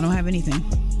 No, I don't have anything.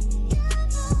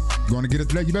 You want to get it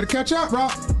today? You better catch up,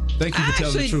 Rob. Thank you for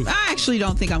telling the truth. I actually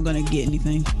don't think I'm gonna get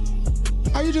anything.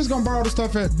 Are you just gonna borrow the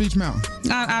stuff at Beach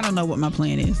Mountain? I don't know what my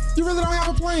plan is. You really don't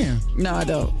have a plan? No, I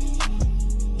don't.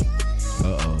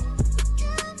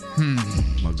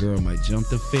 My girl might jump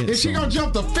the fence. Is she gonna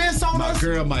jump the fence on us? My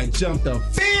girl might jump the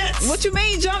fence. What you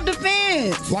mean jump the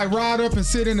fence? Like ride up and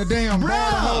sit in the damn bar the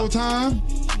whole time?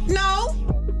 No.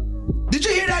 Did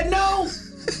you hear that? No.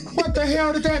 What the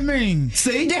hell did that mean?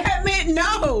 See? That meant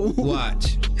no.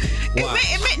 Watch. It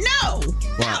meant no.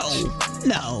 Watch.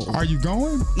 No. Are you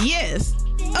going? Yes.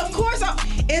 Of course.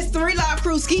 It's 3 Live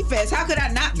Crew Ski Fest. How could I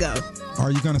not go?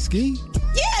 Are you gonna ski?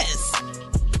 Yes.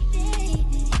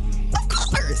 Of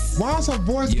course. Why is her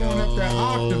voice going up that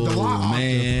octave? The low octave?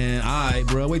 Man. All right,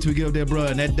 bro. Wait till we get up there, bro.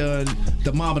 And that done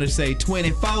thermometer say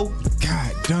 24.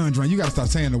 God done, Dron. You gotta stop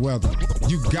saying the weather.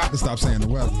 You got to stop saying the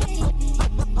weather.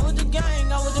 I was the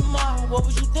gang, I was the mob. What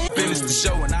was you thinking? Finished the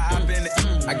show and I hop in it.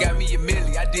 I got me a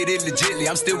milli, I did it legitly.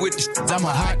 I'm still with the shit. I'm a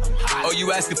hot. Oh,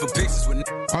 you asking for pictures with?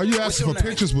 Are you asking for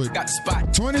pictures with? Got the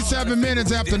spot. 27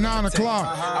 minutes after 9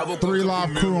 o'clock. 3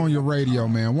 Live Crew on your radio,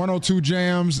 man. 102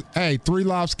 Jams. Hey, 3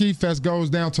 Live Ski Fest goes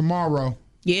down tomorrow.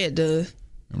 Yeah, it does.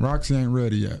 And Roxie ain't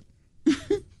ready yet.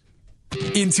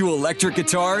 Into electric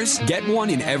guitars? Get one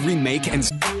in every make and...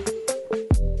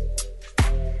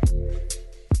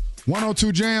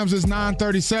 102 Jams is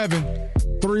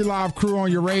 9:37. 3 Live Crew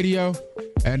on your radio.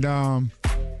 And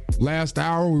last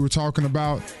hour we were talking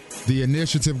about the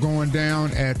initiative going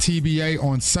down at TBA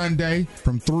on Sunday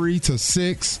from 3 to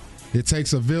 6. It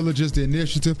Takes a Village is the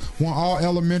initiative. Want all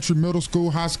elementary, middle school,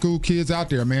 high school kids out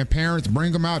there, man. Parents,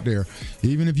 bring them out there.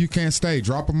 Even if you can't stay,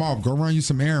 drop them off. Go run you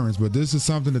some errands. But this is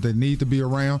something that they need to be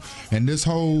around. And this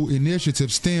whole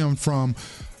initiative stemmed from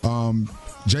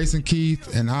Jason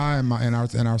Keith and I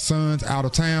and our sons out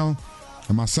of town.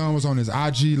 And my son was on his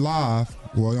IG live,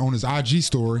 on his IG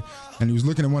story, and he was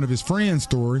looking at one of his friends'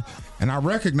 story, and I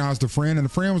recognized the friend, and the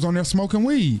friend was on there smoking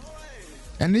weed.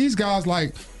 And these guys,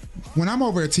 like, when I'm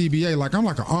over at TBA, like, I'm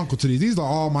like an uncle to these. These are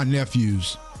all my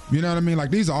nephews. You know what I mean?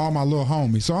 Like, these are all my little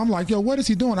homies. So I'm like, yo, what is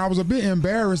he doing? I was a bit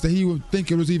embarrassed that he would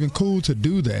think it was even cool to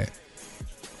do that.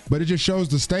 But it just shows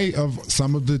the state of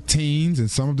some of the teens and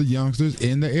some of the youngsters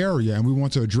in the area, and we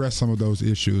want to address some of those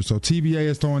issues. So TBA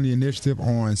is throwing the initiative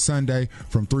on Sunday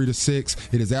from 3 to 6.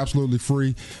 It is absolutely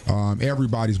free.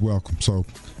 Everybody's welcome. So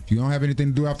if you don't have anything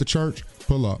to do after church,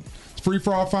 pull up. It's free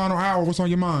for all final hour. What's on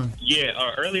your mind? Yeah,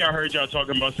 earlier I heard y'all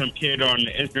talking about some kid on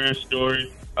the Instagram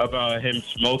story about him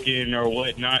smoking or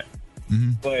whatnot.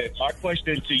 But my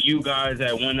question to you guys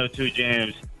at 102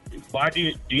 Jams, why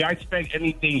do y'all expect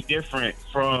anything different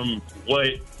from what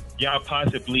y'all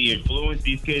possibly influenced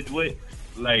these kids with?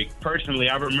 Like, personally,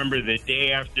 I remember the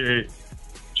day after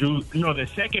the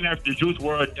second after Juice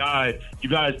WRLD died, you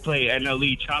guys played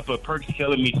NLE Chopper, Perks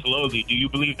Killing Me Slowly. Do you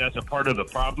believe that's a part of the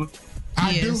problem?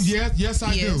 I do. Yes,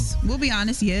 I do. We'll be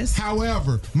honest, yes.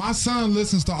 However, my son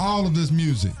listens to all of this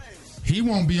music. He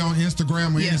won't be on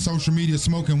Instagram or any social media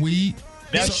smoking weed.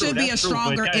 There should be a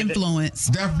stronger influence.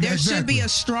 There should be a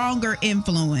stronger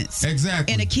influence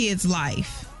in a kid's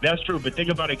life. That's true, but think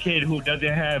about a kid who doesn't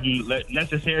have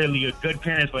necessarily a good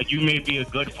parents. Like, you may be a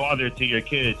good father to your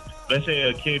kids. Let's say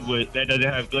a kid that doesn't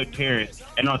have good parents,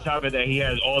 and on top of that, he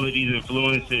has all of these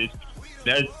influences.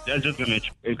 That's just going to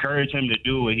encourage him to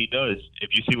do what he does,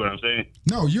 if you see what I'm saying.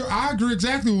 No, I agree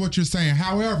exactly with what you're saying.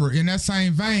 However, in that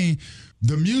same vein,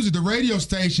 the radio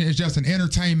station is just an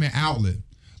entertainment outlet.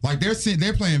 Like,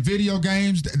 they're playing video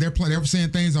games, they're seeing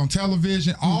things on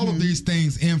television. All of these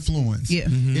things influence. Yeah.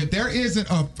 If there isn't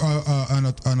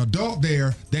an adult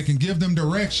there that can give them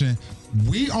direction,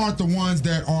 we aren't the ones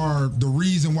that are the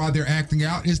reason why they're acting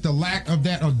out. It's the lack of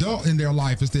that adult in their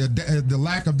life. It's the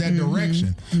lack of that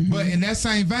direction. But in that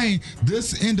same vein,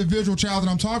 this individual child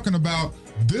that I'm talking about,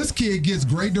 this kid gets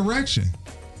great direction.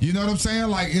 You know what I'm saying?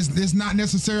 Like, it's not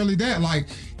necessarily that. Like,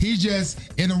 he's just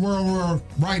in a world where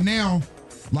right now,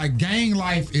 like, gang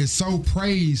life is so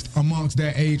praised amongst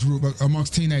that age group,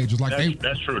 amongst teenagers. Like,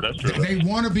 that's true. They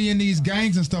want to be in these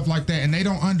gangs and stuff like that, and they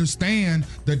don't understand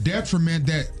the detriment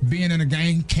that being in a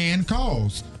gang can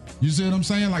cause. You see what I'm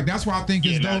saying? Like, that's why I think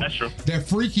it's dope that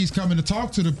Freaky's coming to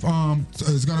talk to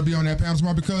is going to be on that panel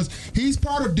tomorrow, because he's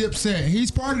part of Dipset.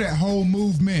 He's part of that whole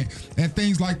movement and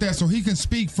things like that, so he can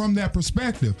speak from that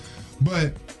perspective.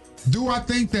 But do I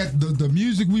think that the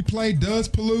music we play does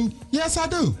pollute? Yes, I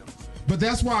do. But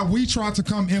that's why we try to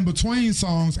come in between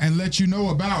songs and let you know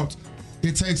about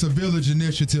It Takes a Village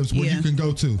initiatives where you can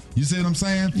go to. You see what I'm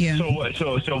saying? Yeah.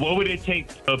 So what would it take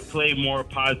to play more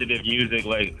positive music,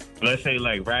 like, let's say,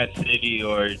 like Rat City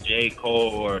or J.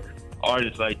 Cole or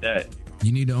artists like that?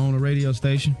 You need to own a radio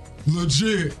station.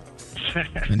 Legit.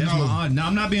 And that's no,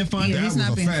 I'm not being funny. Yeah, he's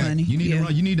not being funny.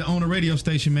 You need to own a radio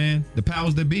station, man. The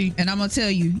powers that be. And I'm gonna tell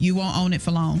you, you won't own it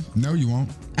for long. No, you won't.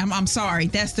 I'm sorry.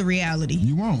 That's the reality.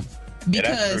 You won't.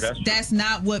 Because that's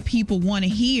not what people want to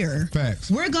hear. Facts.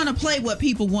 We're going to play what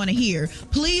people want to hear.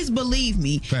 Please believe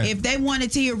me. Facts. If they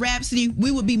wanted to hear Rhapsody,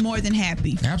 we would be more than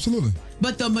happy. Absolutely.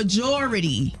 But the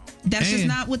majority, that's just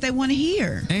not what they want to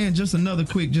hear. And just another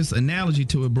quick analogy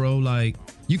to it, bro. Like,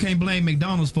 you can't blame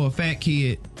McDonald's for a fat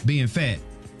kid being fat.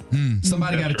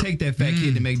 Somebody got to take that fat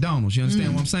kid to McDonald's. You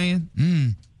understand what I'm saying?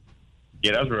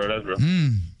 Yeah, that's real. All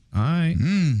right.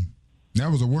 That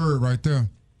was a word right there.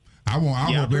 I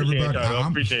hope everybody. I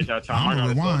appreciate y'all time. I'm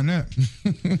gonna rewind that.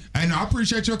 And I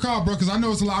appreciate your call, bro, because I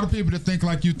know it's a lot of people that think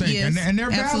like you think, yes, and they're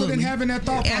valid in having that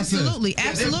thought process.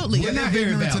 Absolutely. We're not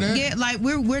ignorant to that. Yeah, like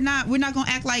we're not gonna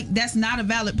act like that's not a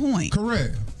valid point.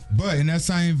 Correct. But in that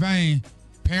same vein,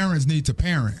 parents need to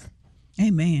parent.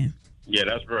 Amen. Yeah,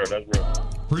 that's real.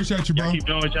 Appreciate you, bro. Y'all keep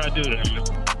doing what y'all do,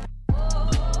 man.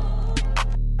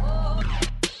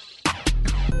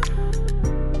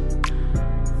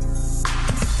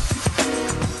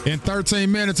 In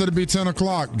 13 minutes, it'll be 10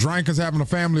 o'clock. Drank is having a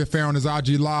family affair on his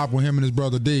IG Live with him and his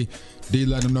brother D. D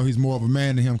letting him know he's more of a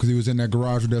man than him because he was in that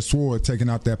garage with that sword taking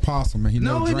out that possum. And he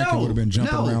knows Drank would have been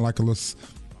jumping around like a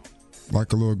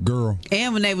little girl.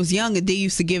 And when they was younger, D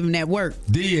used to give him that work.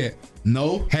 Did.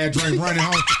 No. Had Drake running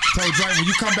home. Told Drake, when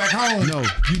you come back home,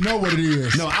 you know what it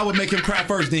is. No, I would make him cry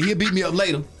first, then he'll beat me up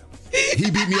later.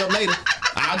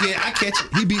 I catch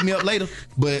it. He beat me up later.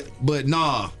 But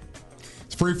nah.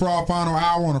 Free For All final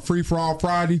hour on a Free For All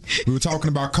Friday. We were talking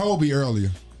about Kobe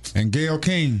earlier and Gayle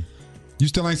King. You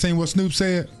still ain't seen what Snoop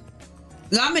said?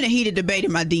 I'm in a heated debate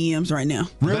in my DMs right now.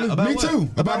 Really? About Me what? too.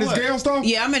 About this what? Gayle stuff?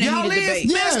 Yeah, I'm in a heated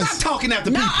debate. Man, stop talking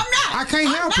after people. No, I'm not. I can't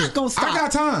help it. Gonna stop. I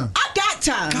got time. I got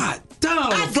time. God damn.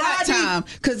 I got time.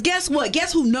 Because guess what?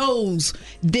 Guess who knows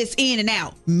this in and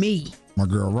out? Me. My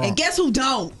girl Rock. And guess who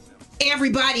don't?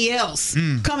 Everybody else.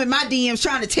 Come in my DMs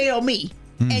trying to tell me.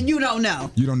 And you don't know.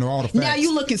 You don't know all the facts. Now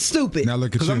you looking stupid. Now look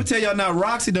at you. Because I'm going to tell y'all now,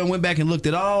 Roxie done went back and looked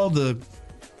at all the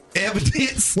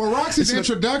evidence. Well, Roxie's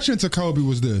introduction to Kobe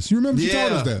was this. You remember she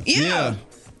told us that? Yeah.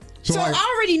 So like,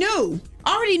 I already knew.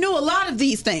 I already knew a lot of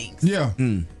these things. Yeah.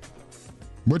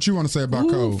 What you want to say about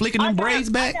Kobe? Flicking them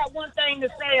braids back? I got one thing to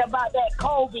say about that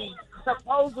Kobe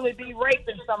supposedly be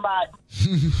raping somebody.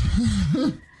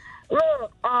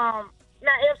 Look, now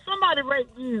if somebody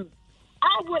raped you,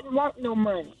 I wouldn't want no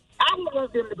money. I would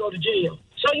want them to go to jail.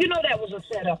 So you know that was a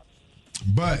setup.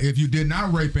 But if you did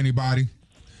not rape anybody,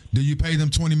 do you pay them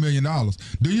 $20 million?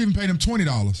 Do you even pay them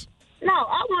 $20? No,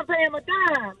 I wouldn't pay him a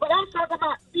dime. But I'm talking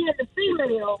about being the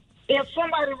female. If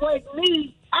somebody raped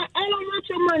me, I don't want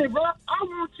your money, bro. I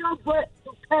want your butt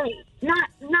to pay, not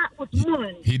with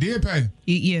money. He did pay.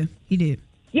 Yeah, he did.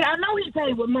 Yeah, I know he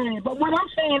paid with money, but what I'm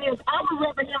saying is I would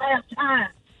rather him have time,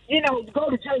 to go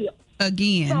to jail.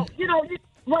 Again. So,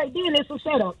 right then it's a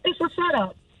setup. It's a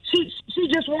setup. She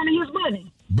just wanted his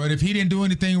money. But if he didn't do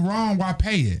anything wrong, why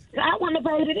pay it? I wouldn't have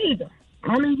paid it either.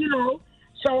 I mean,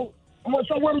 so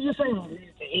what are you saying?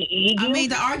 I mean,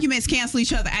 the arguments cancel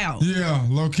each other out. Yeah,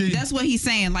 low key. That's what he's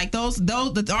saying. Like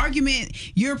the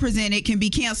argument you're presented can be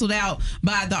canceled out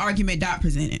by the argument Dot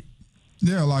presented.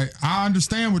 Yeah, like I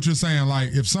understand what you're saying.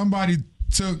 Like if somebody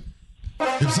took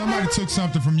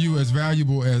something from you as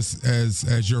valuable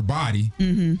as your body,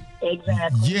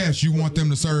 exactly. Yes, you want them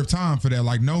to serve time for that.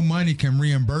 Like no money can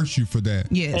reimburse you for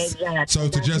that. Yes, exactly. So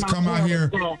to just come out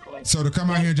here, and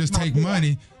just take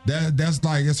money, that's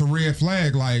like it's a red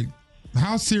flag. Like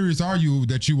how serious are you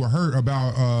that you were hurt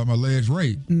about alleged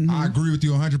rape? I agree with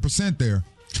you 100% there.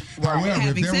 However,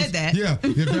 having said that,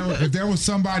 if there was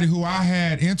somebody who I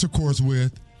had intercourse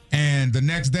with, and the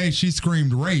next day she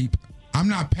screamed rape, I'm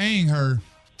not paying her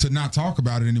to not talk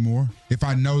about it anymore if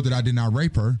I know that I did not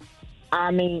rape her.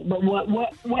 I mean, but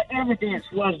what evidence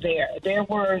was there? There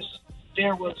was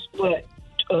what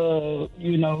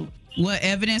What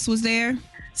evidence was there?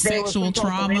 Sexual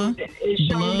trauma,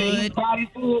 blood. Body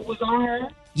fluid was on her.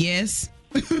 Yes.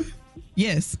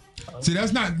 Yes. See,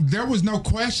 there was no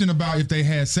question about if they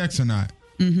had sex or not.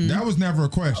 That was never a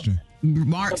question.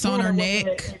 Marks on her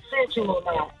neck. Consensual or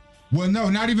not? Well, no,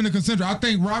 not even a consensual. I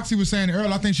think Roxie was saying it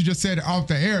earlier. I think she just said it off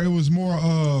the air. It was more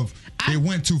of it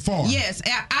went too far. Yes.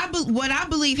 What I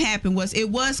believe happened was it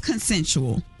was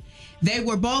consensual. They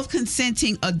were both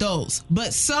consenting adults, but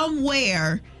at some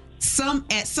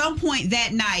point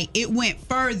that night, it went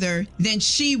further than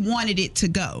she wanted it to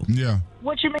go. Yeah.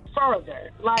 What you mean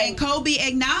further? And Kobe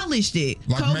acknowledged it.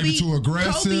 Like Kobe, maybe too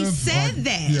aggressive. Kobe said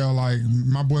that. Yeah, like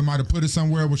my boy might have put it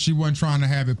somewhere where she wasn't trying to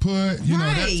have it put. You know,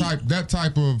 that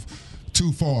type of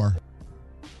too far.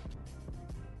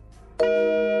 But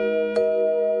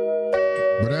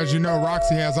as you know,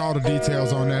 Roxie has all the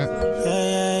details on that.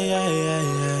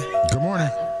 Yeah. Good morning.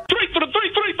 The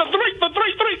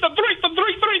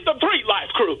three live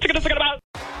crew.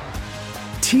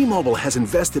 T-Mobile has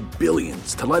invested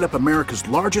billions to light up America's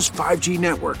largest 5G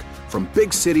network, from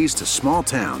big cities to small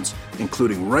towns,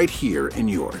 including right here in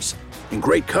yours. And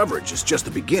great coverage is just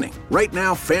the beginning. Right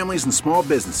now, families and small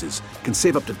businesses can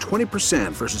save up to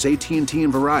 20% versus AT&T and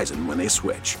Verizon when they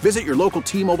switch. Visit your local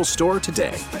T-Mobile store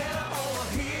today.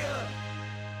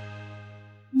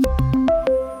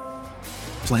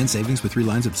 Plan savings with 3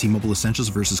 lines of T-Mobile Essentials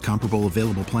versus comparable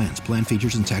available plans. Plan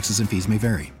features and taxes and fees may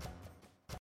vary.